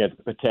looking at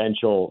the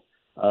potential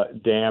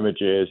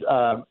damages.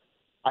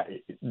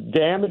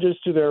 Damages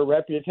to their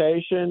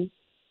reputation,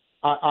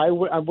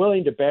 I'm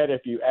willing to bet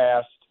if you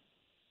asked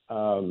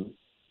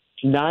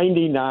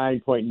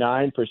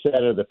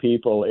 99.9% of the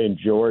people in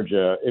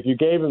Georgia, if you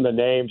gave them the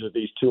names of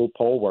these two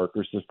poll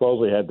workers who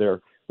supposedly had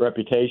their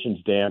reputations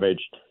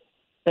damaged,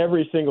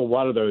 every single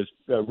one of those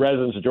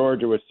residents of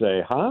Georgia would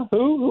say, huh?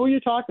 Who are you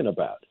talking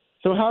about?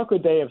 So how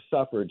could they have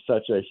suffered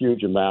such a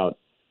huge amount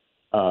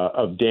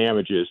of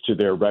damages to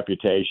their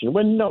reputation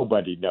when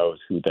nobody knows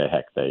who the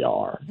heck they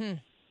are?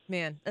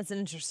 Man, that's an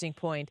interesting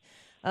point.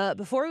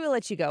 Before we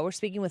let you go, we're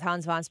speaking with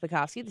Hans Von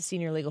Spakovsky, the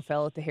Senior Legal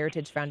Fellow at the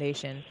Heritage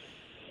Foundation.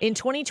 In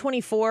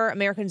 2024,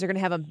 Americans are going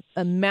to have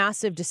a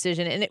massive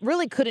decision, and it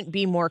really couldn't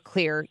be more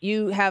clear.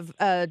 You have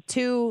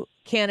two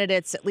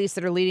candidates, at least,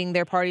 that are leading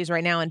their parties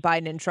right now in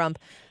Biden and Trump.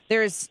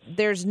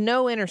 There's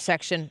no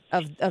intersection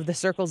of the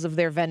circles of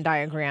their Venn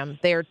diagram.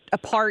 They're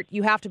apart.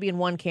 You have to be in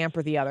one camp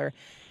or the other.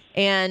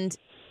 And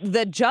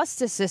the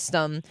justice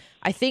system,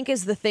 I think,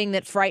 is the thing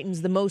that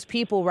frightens the most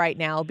people right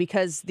now,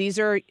 because these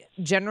are,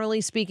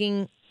 generally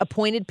speaking,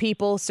 appointed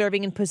people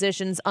serving in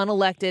positions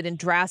unelected and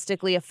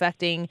drastically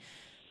affecting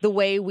the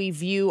way we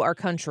view our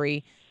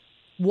country.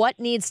 What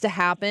needs to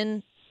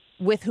happen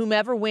with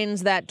whomever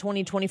wins that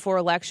 2024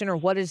 election, or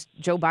what does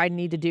Joe Biden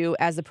need to do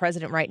as the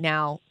president right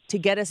now to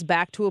get us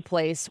back to a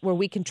place where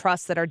we can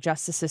trust that our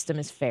justice system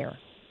is fair?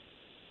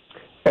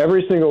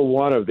 Every single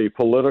one of the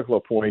political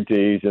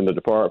appointees in the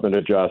Department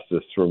of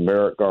Justice, from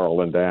Merrick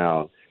Garland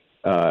down,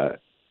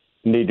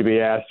 need to be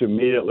asked to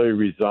immediately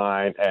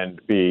resign and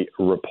be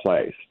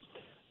replaced.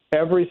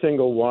 Every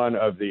single one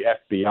of the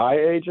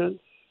FBI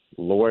agents,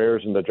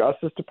 lawyers in the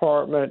Justice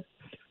Department,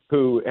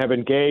 who have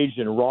engaged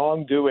in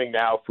wrongdoing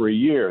now for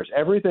years,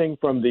 everything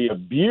from the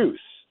abuse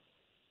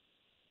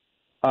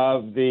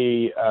of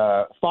the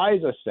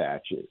FISA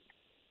statute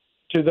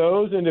to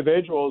those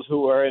individuals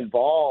who are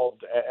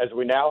involved, as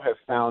we now have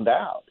found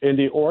out, in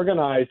the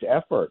organized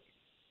effort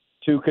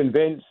to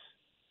convince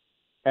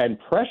and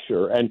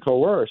pressure and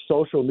coerce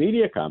social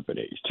media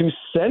companies to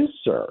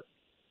censor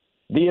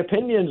the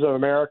opinions of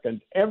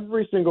Americans.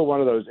 Every single one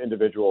of those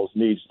individuals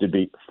needs to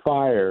be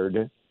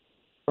fired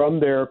from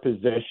their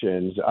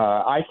positions.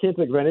 I can't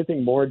think of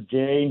anything more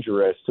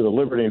dangerous to the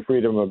liberty and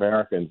freedom of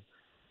Americans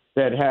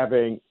than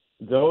having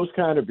those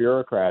kind of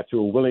bureaucrats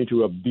who are willing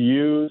to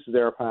abuse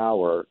their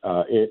power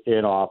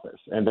in office.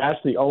 And that's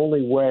the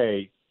only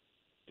way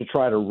to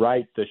try to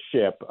right the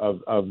ship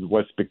of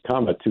what's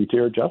become a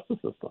two-tier justice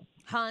system.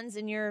 Hans,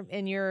 in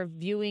your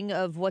viewing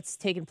of what's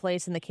taken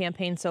place in the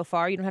campaign so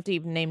far, you don't have to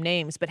even name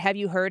names, but have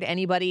you heard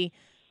anybody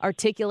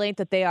articulate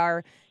that they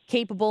are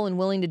capable and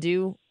willing to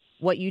do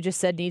what you just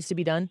said needs to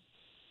be done?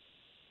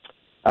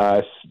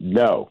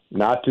 No,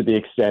 not to the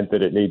extent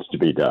that it needs to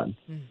be done.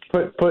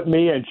 Put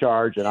me in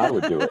charge and I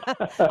would do it.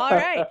 All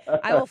right.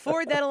 I will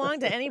forward that along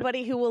to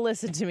anybody who will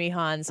listen to me,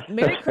 Hans.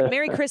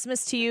 Merry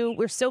Christmas to you.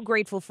 We're so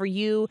grateful for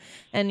you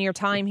and your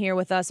time here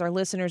with us. Our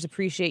listeners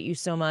appreciate you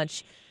so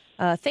much.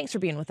 Thanks for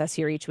being with us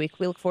here each week.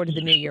 We look forward to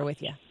the new year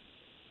with you.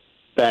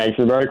 Thanks,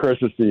 and Merry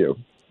Christmas to you.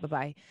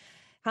 Bye-bye.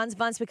 Hans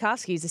Von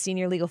Spakovsky is a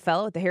senior legal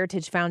fellow at the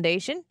Heritage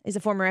Foundation. He's a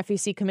former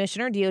FEC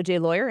Commissioner,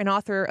 DOJ lawyer, and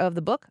author of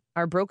the book,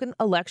 Our Broken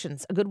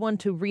Elections, a good one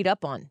to read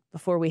up on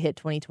before we hit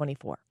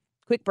 2024.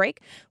 Quick break.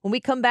 When we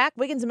come back,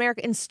 Wiggins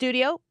America in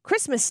studio,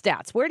 Christmas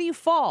stats. Where do you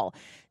fall?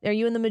 Are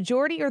you in the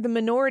majority or the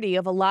minority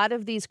of a lot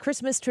of these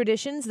Christmas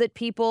traditions that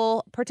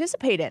people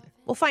participate in?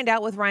 We'll find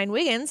out with Ryan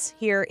Wiggins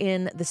here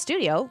in the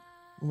studio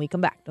when we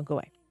come back. Don't go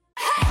away.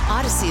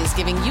 Odyssey is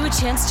giving you a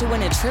chance to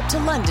win a trip to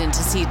London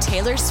to see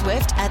Taylor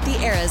Swift at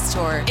the Eras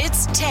Tour.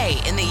 It's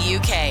Tay in the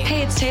UK.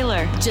 Hey, it's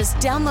Taylor. Just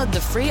download the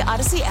free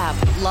Odyssey app,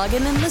 log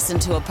in and listen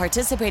to a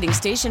participating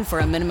station for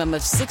a minimum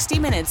of 60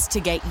 minutes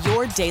to get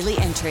your daily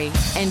entry.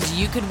 And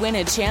you could win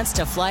a chance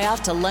to fly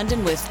off to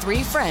London with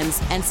 3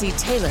 friends and see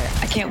Taylor.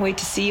 I can't wait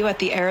to see you at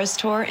the Eras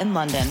Tour in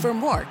London. For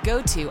more,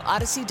 go to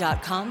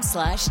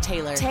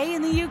odyssey.com/Taylor. Tay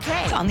in the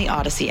UK. It's on the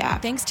Odyssey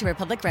app. Thanks to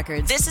Republic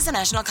Records. This is a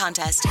national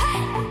contest.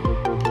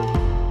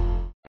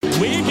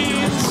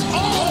 Wiggins!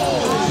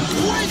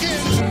 Oh!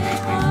 Wiggins!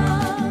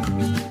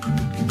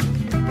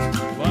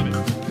 Love it.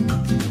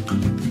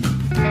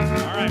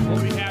 All right,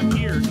 what we have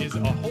here is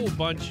a whole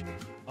bunch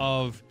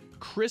of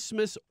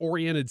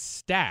Christmas-oriented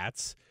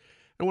stats.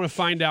 I want to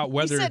find out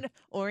whether... You said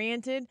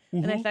oriented,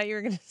 and I thought you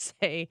were going to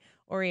say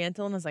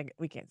Oriental, and I was like,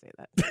 we can't say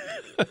that.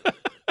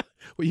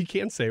 Well, you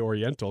can say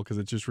Oriental because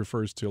it just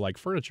refers to, like,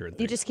 furniture and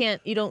things. You just can't,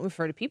 you don't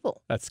refer to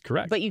people. That's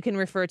correct. But you can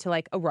refer to,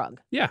 like, a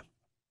rug. Yeah.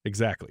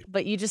 Exactly.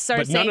 But you just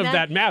started saying saying none of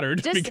that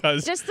mattered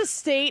because... Just the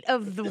state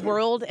of the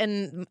world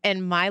and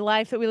my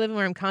life that we live in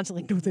where I'm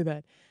constantly like, don't say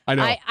that. I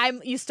know.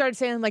 You started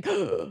saying, I'm like, I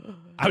was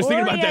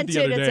thinking about that the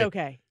other day. It's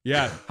okay.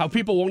 Yeah. How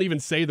people won't even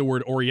say the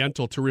word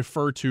Oriental to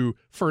refer to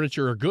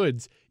furniture or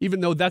goods,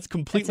 even though that's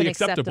completely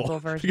acceptable.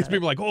 Because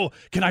people are like, oh,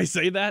 can I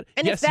say that?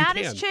 And yes, if that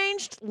you can. has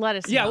changed, let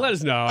us know. Yeah, let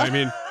us know. I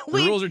mean, the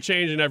rules are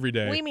changing every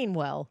day. We mean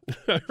well.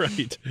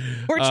 Right.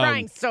 We're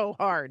trying so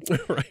hard.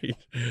 Right.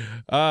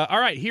 All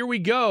right, here we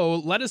go.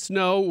 Let us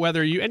know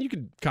whether you, and you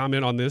can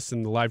comment on this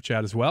in the live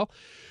chat as well.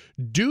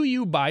 Do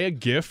you buy a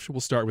gift, we'll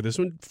start with this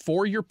one,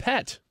 for your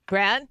pet?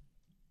 Brad?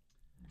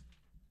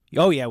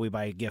 Oh, yeah, we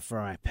buy a gift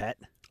for my pet.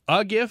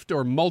 a gift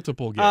or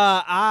multiple gifts?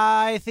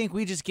 I think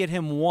we just get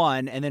him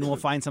one, and then we'll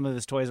find some of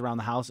his toys around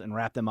the house and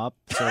wrap them up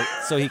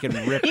so he can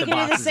rip You the can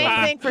do the boxes same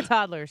open. thing for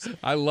toddlers.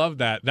 I love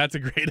that. That's a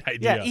great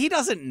idea. Yeah, he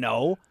doesn't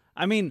know.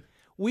 I mean,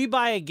 we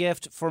buy a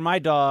gift for my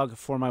dog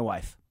for my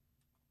wife.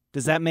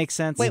 Does that make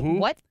sense? Wait,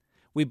 what?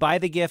 We buy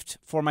the gift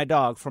for my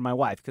dog for my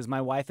wife because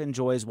my wife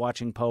enjoys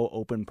watching Poe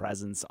open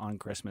presents on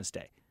Christmas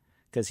Day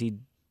because he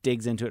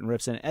digs into it and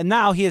rips in it. And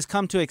now he has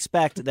come to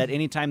expect that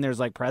anytime there's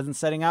like presents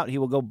setting out, he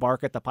will go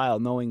bark at the pile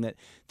knowing that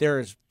there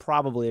is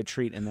probably a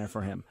treat in there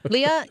for him.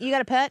 Leah, you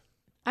got a pet?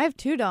 I have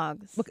 2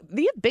 dogs. Look,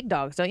 you have big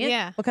dogs, don't you?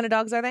 Yeah. What kind of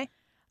dogs are they?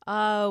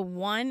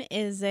 One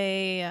is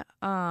a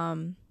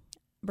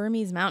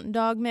Burmese mountain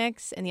dog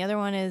mix, and the other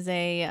one is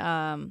a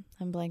I'm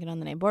blanking on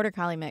the name, border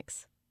collie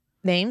mix.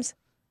 Names?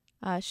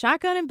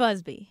 Shotgun and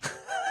Busby.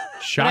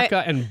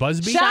 Shaka and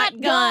Busby?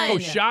 Shotgun. Oh,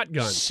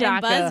 Shotgun.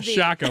 Shaka. And Busby.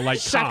 Shaka, like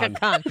Shaka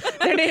Khan. Khan.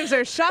 Their names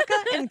are Shaka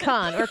and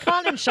Khan, or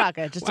Khan and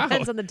Shaka. It just Wow.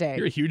 depends on the day.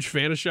 You're a huge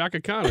fan of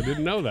Shaka Khan. I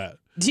didn't know that.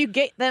 Do you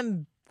get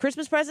them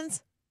Christmas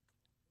presents?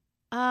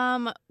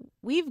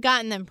 We've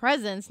gotten them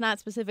presents, not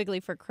specifically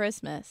for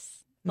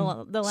Christmas. The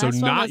last So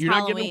one was you're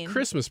not Halloween. getting them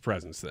Christmas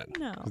presents then?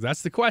 No. 'Cause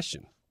that's the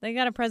question. They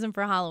got a present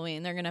for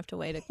Halloween. They're going to have to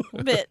wait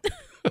a bit.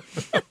 You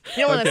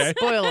don't want to Okay.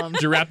 spoil them.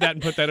 Did you wrap that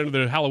and put that under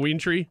the Halloween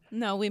tree?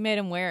 No, we made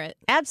them wear it.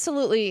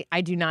 Absolutely,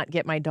 I do not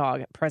get my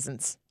dog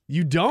presents.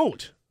 You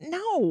don't.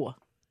 No.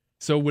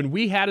 So when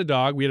we had a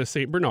dog, we had a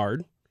St.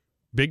 Bernard,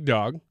 big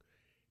dog,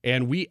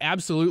 and we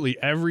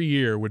absolutely every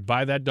year would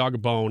buy that dog a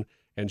bone,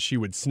 and she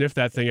would sniff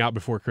that thing out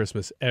before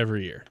Christmas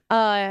every year.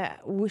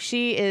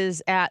 She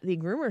is at the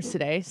groomers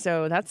today,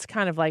 so that's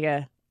kind of like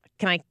a.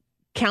 Can I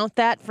count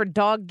that for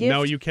dog gift?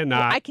 No, you cannot.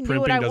 Well, I can do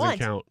Primping what I doesn't want.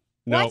 count.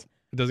 No, What?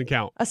 it doesn't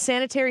count. A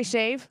sanitary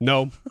shave?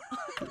 No.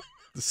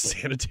 The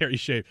sanitary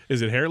shave.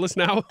 Is it hairless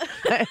now?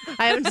 I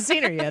haven't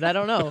seen her yet. I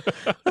don't know.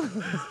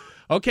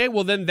 Okay,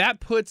 well then that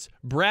puts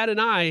Brad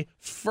and I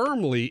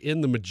firmly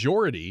in the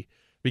majority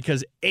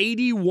because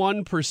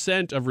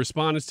 81% of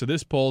respondents to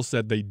this poll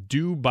said they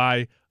do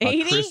buy a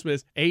 80?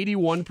 Christmas.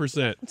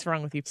 81% What's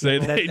wrong with you say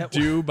people? they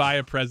do buy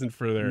a present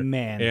for their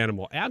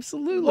animal.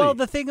 Absolutely. Well,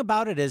 the thing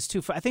about it is,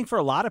 too, I think for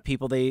a lot of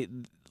people, they,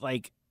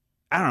 like,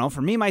 I don't know,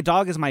 for me, my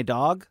dog is my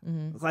dog,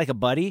 like a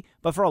buddy.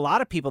 But for a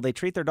lot of people, they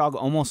treat their dog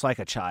almost like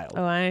a child.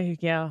 Oh,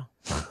 yeah.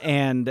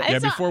 And Yeah,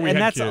 before we and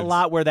had that's a kids.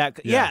 lot where that,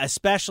 Yeah. yeah,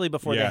 especially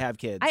before Yeah. they have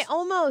kids. I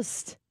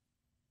almost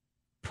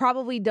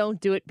probably don't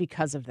do it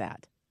because of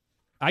that.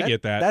 I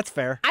get that. That's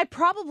fair. I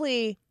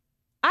probably,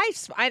 I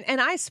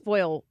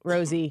spoil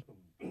Rosie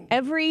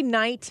every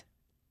night.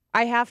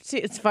 I have to.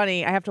 It's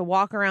funny. I have to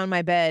walk around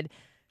my bed,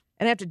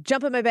 and I have to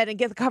jump in my bed and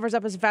get the covers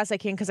up as fast as I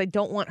can because I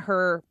don't want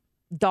her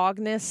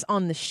dogness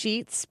on the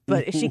sheets.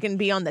 But if she can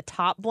be on the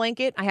top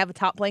blanket, I have a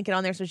top blanket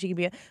on there so she can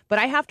be. But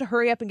I have to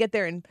hurry up and get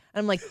there, and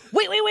I'm like,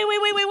 wait,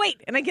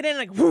 and I get in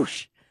like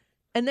whoosh.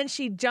 And then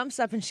she jumps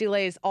up and she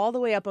lays all the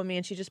way up on me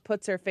and she just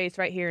puts her face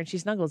right here and she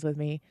snuggles with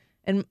me.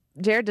 And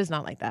Jared does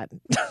not like that.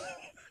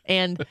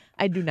 And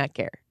I do not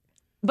care.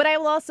 But I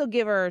will also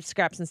give her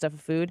scraps and stuff of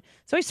food.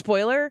 So I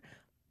spoil her.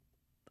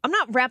 I'm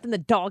not wrapping the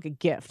dog a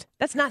gift.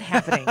 That's not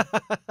happening.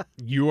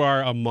 You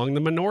are among the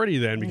minority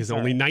then because sorry.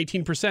 only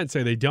 19%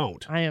 say they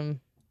don't. I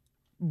am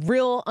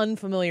real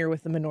unfamiliar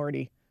with the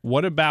minority.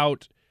 What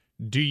about,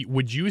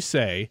 would you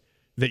say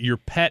that your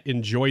pet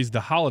enjoys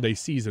the holiday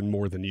season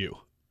more than you?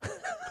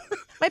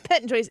 My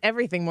pet enjoys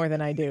everything more than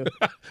I do.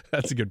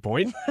 That's a good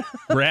point.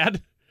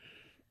 Brad,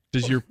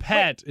 does your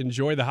pet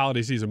enjoy the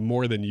holiday season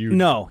more than you?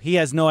 No, he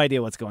has no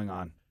idea what's going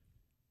on.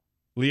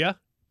 Leah?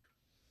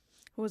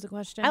 What was the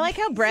question? I like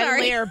how Brad Sorry.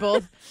 and Leah are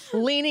both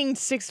leaning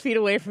 6 feet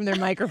away from their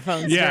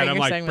microphones. Yeah, during and I'm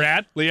your like, segment.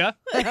 Brad, Leah?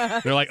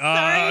 They're like,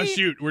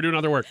 shoot, we're doing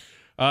other work.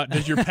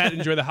 Does your pet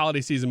enjoy the holiday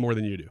season more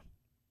than you do?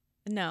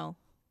 No.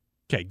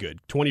 Okay,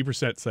 good.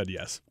 20% said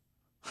yes.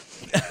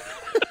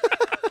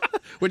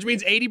 Which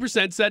means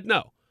 80% said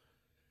no.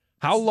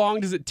 How long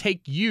does it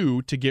take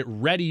you to get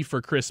ready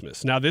for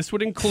Christmas? Now, this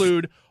would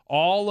include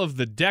all of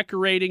the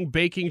decorating,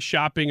 baking,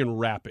 shopping, and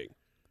wrapping.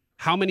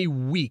 How many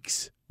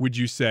weeks would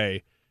you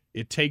say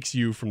it takes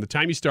you from the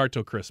time you start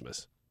till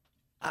Christmas?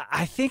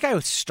 I think I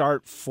would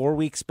start 4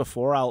 weeks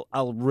before.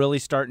 I'll really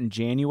start in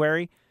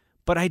January,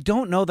 but I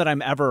don't know that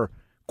I'm ever,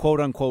 quote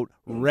unquote,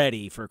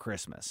 ready for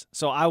Christmas.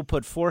 So I'll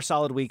put 4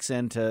 solid weeks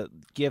into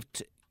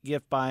gift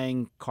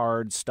buying,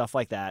 cards, stuff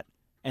like that.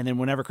 And then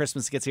whenever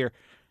Christmas gets here,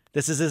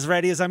 this is as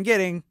ready as I'm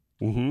getting.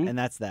 Mm-hmm. And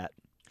that's that.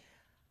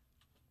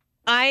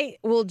 I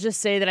will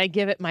just say that I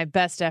give it my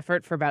best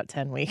effort for about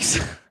 10 weeks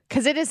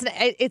because it is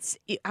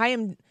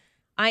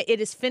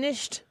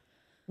finished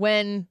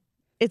when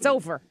it's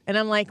over. And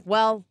I'm like,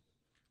 well,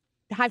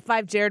 high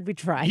five, Jared, we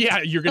tried.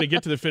 Yeah, you're going to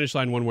get to the finish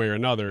line one way or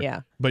another.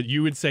 Yeah. But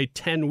you would say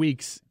 10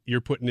 weeks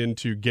you're putting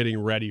into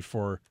getting ready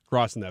for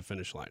crossing that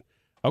finish line.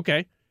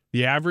 Okay.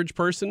 The average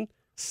person,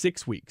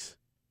 6 weeks.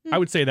 I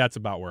would say that's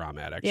about where I'm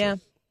at, actually. Yeah.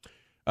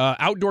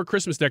 Outdoor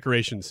Christmas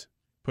decorations,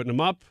 putting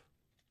them up?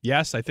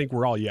 Yes, I think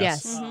we're all yes.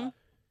 Yes. Mm-hmm.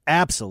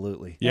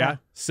 Absolutely. Yeah.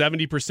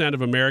 70%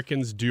 of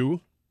Americans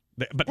do.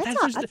 But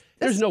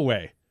there's no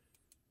way.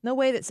 No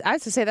way. I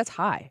have to say that's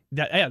high.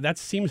 That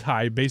seems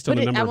high based on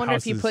the number of houses. I wonder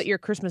if you put your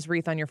Christmas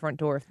wreath on your front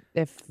door.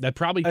 If that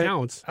probably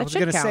counts. I was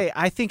going to say,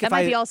 I think that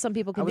might be all some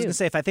people can do. I was going to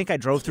say, if I think I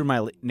drove through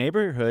my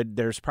neighborhood,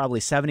 there's probably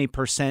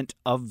 70%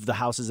 of the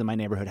houses in my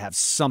neighborhood have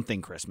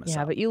something Christmas.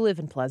 Yeah, but you live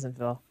in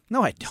Pleasantville.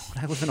 No, I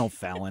don't. I live in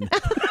O'Fallon.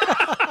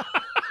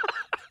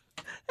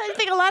 I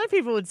think a lot of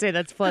people would say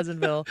that's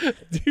Pleasantville.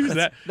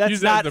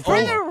 That's not for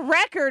the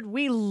record.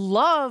 We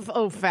love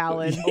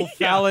O'Fallon.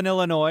 O'Fallon,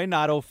 Illinois,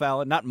 not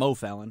O'Fallon, not Mo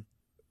Fallon.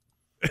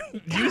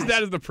 Use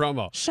that as the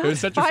promo. It was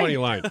such a funny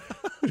line.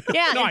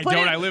 Yeah, no, I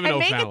don't. I live in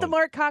O'Fallon. Make it the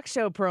Mark Cox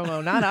Show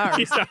promo, not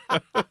ours.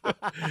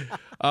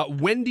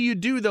 When do you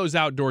do those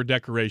outdoor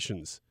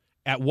decorations?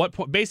 At what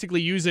point?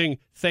 Basically, using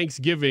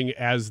Thanksgiving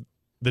as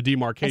the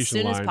demarcation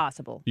line. As soon as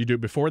possible. You do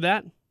it before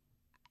that?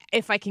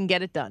 If I can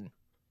get it done.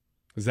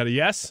 Is that a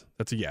yes?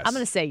 That's a yes. I'm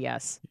going to say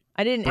yes.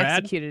 I didn't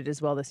execute it as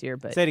well this year,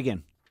 but say it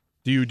again.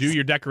 Do you do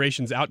your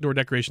decorations, outdoor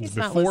decorations,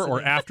 before or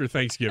after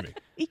Thanksgiving?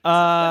 What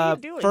are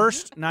you doing?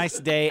 First nice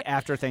day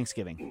after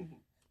Thanksgiving.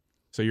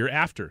 So you're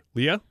after.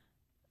 Leah?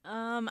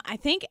 I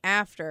think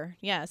after.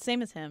 Yeah,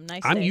 same as him.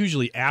 Nice I'm day.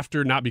 usually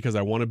after, not because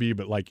I want to be,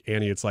 but like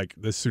Annie, it's like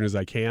as soon as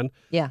I can.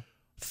 Yeah.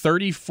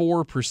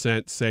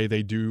 34% say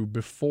they do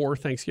before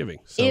Thanksgiving.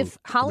 So if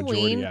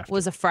Halloween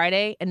was a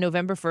Friday and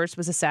November 1st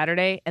was a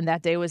Saturday and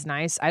that day was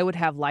nice, I would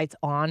have lights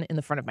on in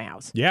the front of my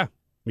house. Yeah,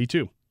 me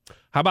too.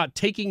 How about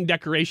taking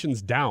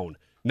decorations down?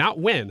 Not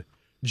when,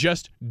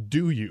 just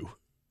do you?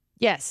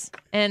 Yes,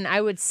 and I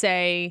would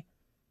say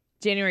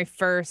January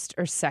 1st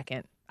or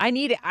 2nd. I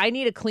need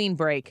a clean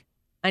break.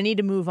 I need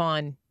to move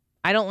on.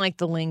 I don't like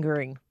the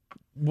lingering.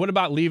 What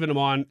about leaving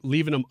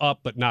them up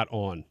but not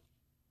on?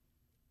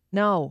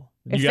 No.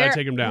 You got to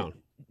take them down.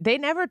 They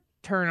never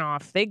turn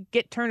off. They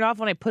get turned off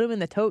when I put them in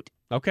the tote.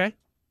 Okay.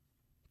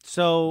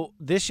 So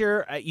this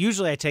year,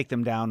 usually I take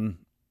them down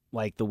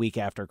like the week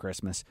after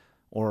Christmas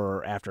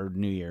or after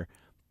New Year.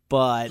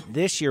 But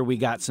this year we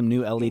got some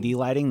new LED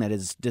lighting that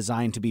is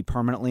designed to be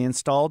permanently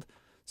installed.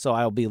 So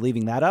I'll be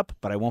leaving that up,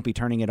 but I won't be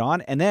turning it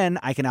on. And then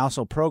I can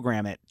also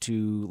program it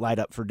to light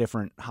up for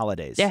different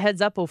holidays. Yeah,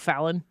 heads up,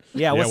 O'Fallon.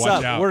 Yeah, what's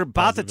up? Out, We're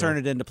about to turn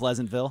it into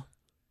Pleasantville.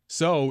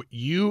 So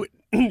you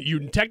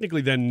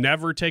technically then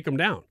never take them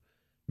down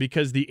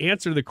because the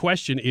answer to the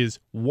question is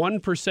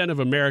 1% of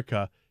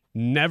America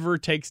never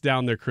takes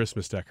down their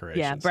Christmas decorations.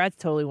 Yeah, Brad's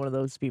totally one of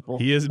those people.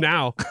 He is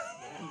now.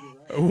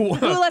 Ooh,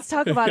 let's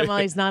talk about him while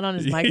he's not on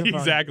his microphone.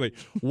 Exactly.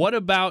 What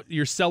about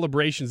your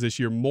celebrations this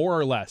year, more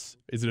or less?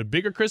 Is it a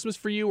bigger Christmas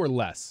for you or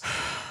less?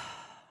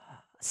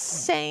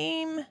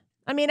 Same.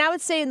 I mean, I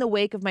would say in the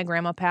wake of my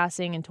grandma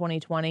passing in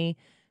 2020,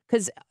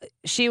 because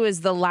she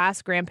was the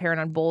last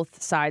grandparent on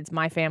both sides,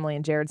 my family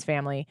and Jared's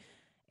family.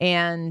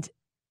 And,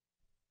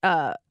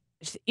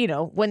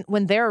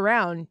 when they're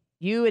around,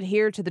 you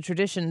adhere to the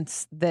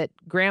traditions that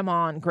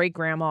grandma and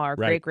great-grandma or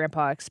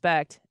great-grandpa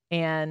expect.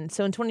 And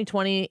so in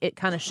 2020, it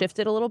kind of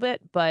shifted a little bit,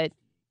 but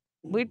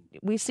we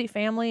see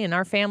family, and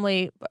our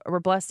family, we're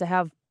blessed to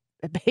have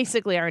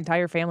basically our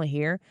entire family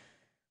here.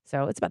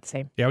 So it's about the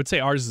same. Yeah, I would say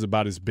ours is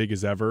about as big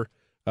as ever.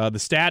 The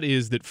stat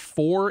is that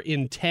 4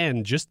 in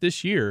 10 just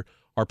this year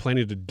are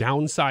planning to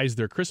downsize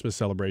their Christmas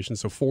celebration.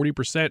 So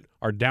 40%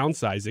 are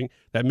downsizing.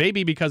 That may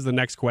be because of the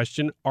next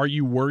question. Are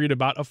you worried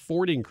about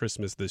affording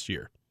Christmas this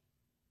year?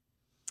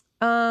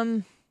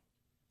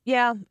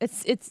 Yeah,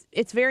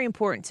 it's very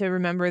important to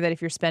remember that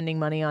if you're spending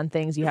money on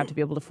things, you have to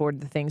be able to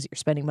afford the things that you're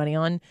spending money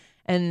on.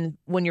 And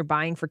when you're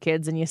buying for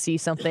kids and you see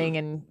something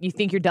and you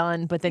think you're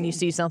done, but then you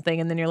see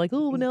something and then you're like,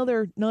 oh, now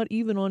they're not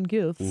even on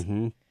gifts.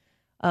 Mm-hmm.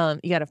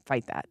 You got to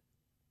fight that.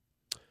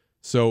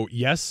 So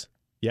yes.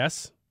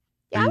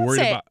 Yeah, I would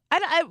say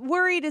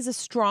worried is a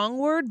strong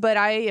word, but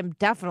I am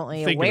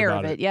definitely aware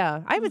of it.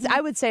 Yeah, I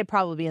would say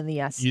probably in the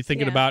yes. You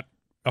thinking about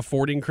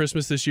affording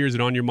Christmas this year? Is it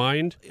on your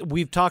mind?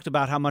 We've talked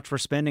about how much we're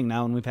spending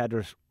now, and we've had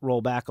to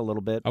roll back a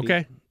little bit.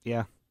 Okay.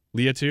 Yeah.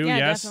 Leah, too? Yeah,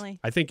 yes? definitely.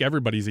 I think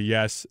everybody's a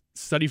yes.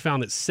 Study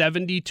found that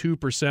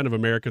 72% of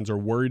Americans are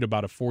worried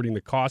about affording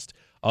the cost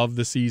of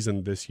the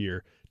season this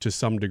year to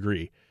some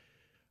degree.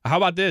 How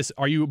about this?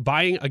 Are you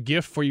buying a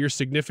gift for your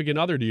significant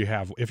other,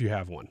 if you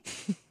have one?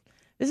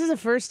 This is the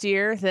first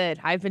year that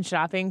I've been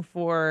shopping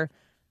for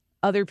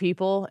other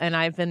people, and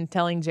I've been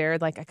telling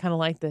Jared, like, I kind of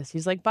like this.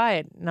 He's like, buy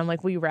it. And I'm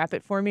like, will you wrap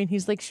it for me? And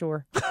he's like,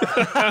 sure.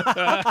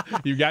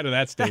 You got to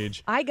that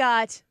stage. I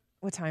got,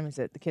 what time is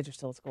it? The kids are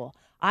still at school.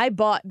 I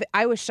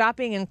was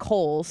shopping in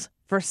Kohl's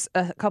for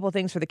a couple of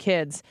things for the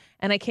kids,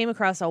 and I came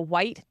across a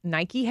white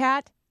Nike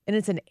hat, and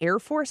it's an Air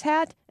Force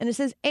hat, and it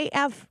says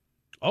AF.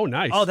 Oh,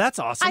 nice. Oh, that's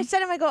awesome. I said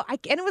to him,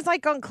 and it was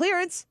like on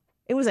clearance.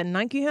 It was a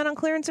Nike hat on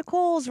clearance at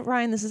Kohl's.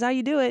 Ryan, this is how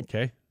you do it.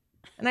 Okay.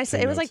 And I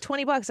said, it was like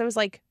 $20. I was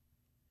like,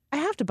 I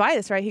have to buy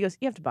this, right? He goes,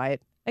 you have to buy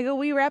it. I go,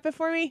 will you wrap it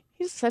for me?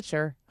 He said,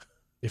 sure.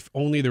 If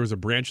only there was a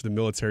branch of the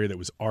military that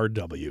was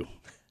RW.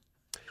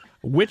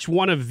 Which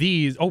one of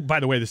these? Oh, by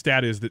the way, the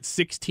stat is that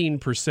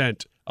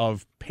 16%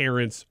 of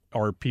parents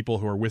or people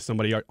who are with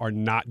somebody are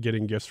not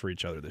getting gifts for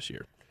each other this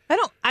year.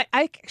 I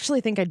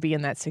actually think I'd be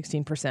in that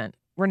 16%.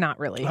 We're not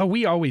really. Oh,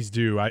 we always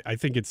do. I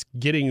think it's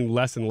getting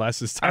less and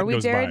less as time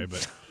goes Jared? by.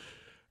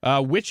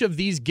 Which of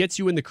these gets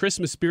you in the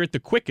Christmas spirit the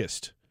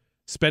quickest?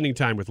 Spending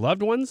time with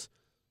loved ones,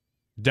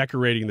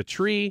 decorating the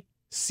tree,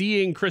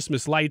 seeing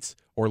Christmas lights,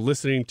 or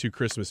listening to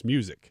Christmas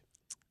music?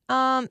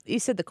 You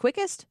said the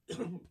quickest?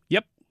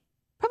 Yep.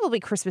 Probably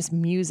Christmas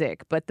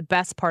music, but the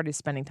best part is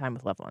spending time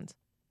with loved ones.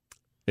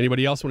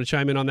 Anybody else want to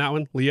chime in on that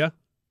one? Leah?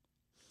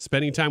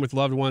 Spending time with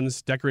loved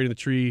ones, decorating the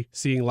tree,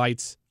 seeing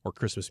lights, or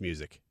Christmas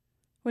music?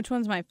 Which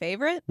one's my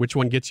favorite? Which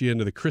one gets you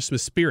into the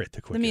Christmas spirit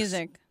the quickest? The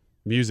music.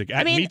 Music.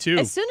 I mean, me too.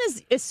 As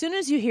soon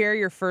as you hear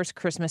your first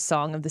Christmas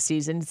song of the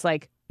season, it's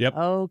like, yep.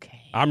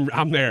 Okay.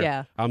 I'm there.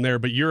 Yeah. I'm there,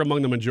 but you're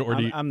among the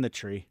majority. I'm the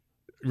tree.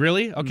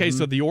 Really? Okay, Mm-hmm.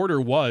 so the order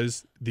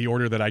was the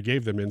order that I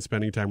gave them in: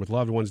 spending time with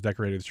loved ones,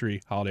 decorating the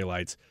tree, holiday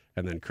lights,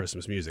 and then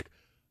Christmas music.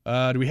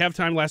 Do we have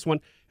time? Last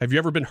one. Have you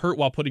ever been hurt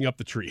while putting up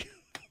the tree?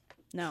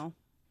 No.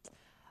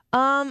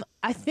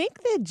 I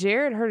think that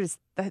Jared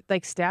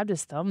stabbed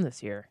his thumb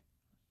this year.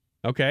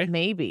 Okay.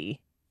 Maybe.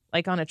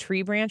 Like on a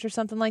tree branch or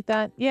something like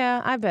that.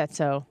 Yeah, I bet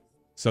so.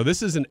 So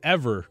this is an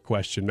ever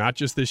question, not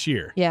just this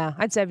year. Yeah,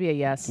 I'd say be a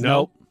yes.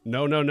 No.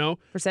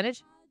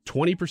 Percentage?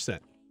 20%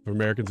 of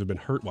Americans have been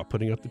hurt while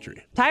putting up the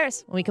tree.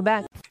 Tires when we come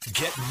back.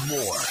 Get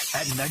more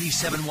at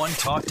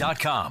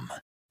 971talk.com.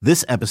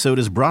 This episode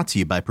is brought to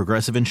you by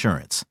Progressive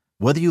Insurance.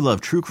 Whether you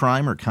love true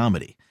crime or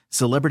comedy,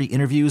 celebrity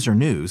interviews or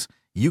news,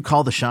 you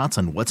call the shots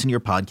on what's in your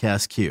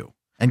podcast queue.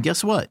 And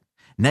guess what?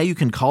 Now you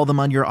can call them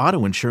on your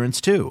auto insurance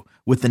too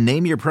with the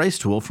Name Your Price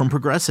tool from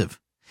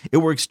Progressive. It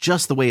works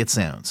just the way it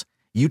sounds.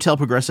 You tell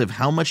Progressive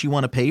how much you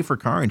want to pay for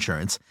car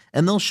insurance,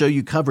 and they'll show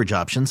you coverage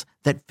options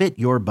that fit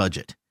your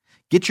budget.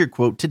 Get your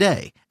quote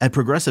today at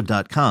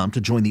Progressive.com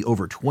to join the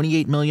over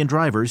 28 million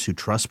drivers who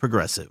trust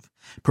Progressive.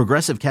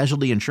 Progressive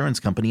Casualty Insurance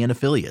Company and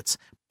Affiliates.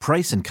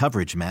 Price and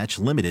coverage match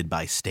limited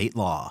by state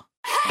law.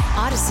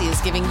 Odyssey is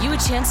giving you a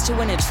chance to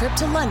win a trip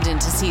to London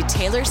to see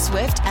Taylor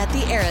Swift at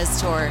the Eras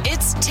Tour.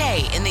 It's Tay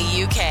in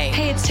the UK.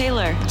 Hey, it's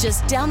Taylor.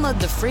 Just download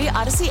the free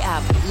Odyssey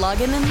app,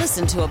 log in and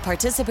listen to a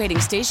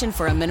participating station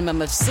for a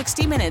minimum of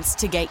 60 minutes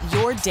to get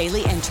your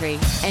daily entry.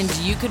 And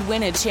you could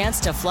win a chance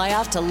to fly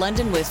off to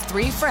London with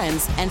 3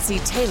 friends and see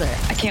Taylor.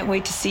 I can't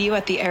wait to see you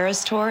at the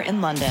Eras Tour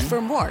in London.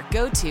 For more,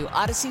 go to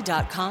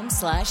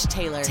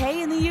odyssey.com/Taylor.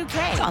 Tay in the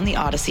UK. It's on the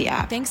Odyssey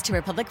app. Thanks to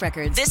Republic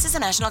Records. This is a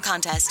national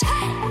contest.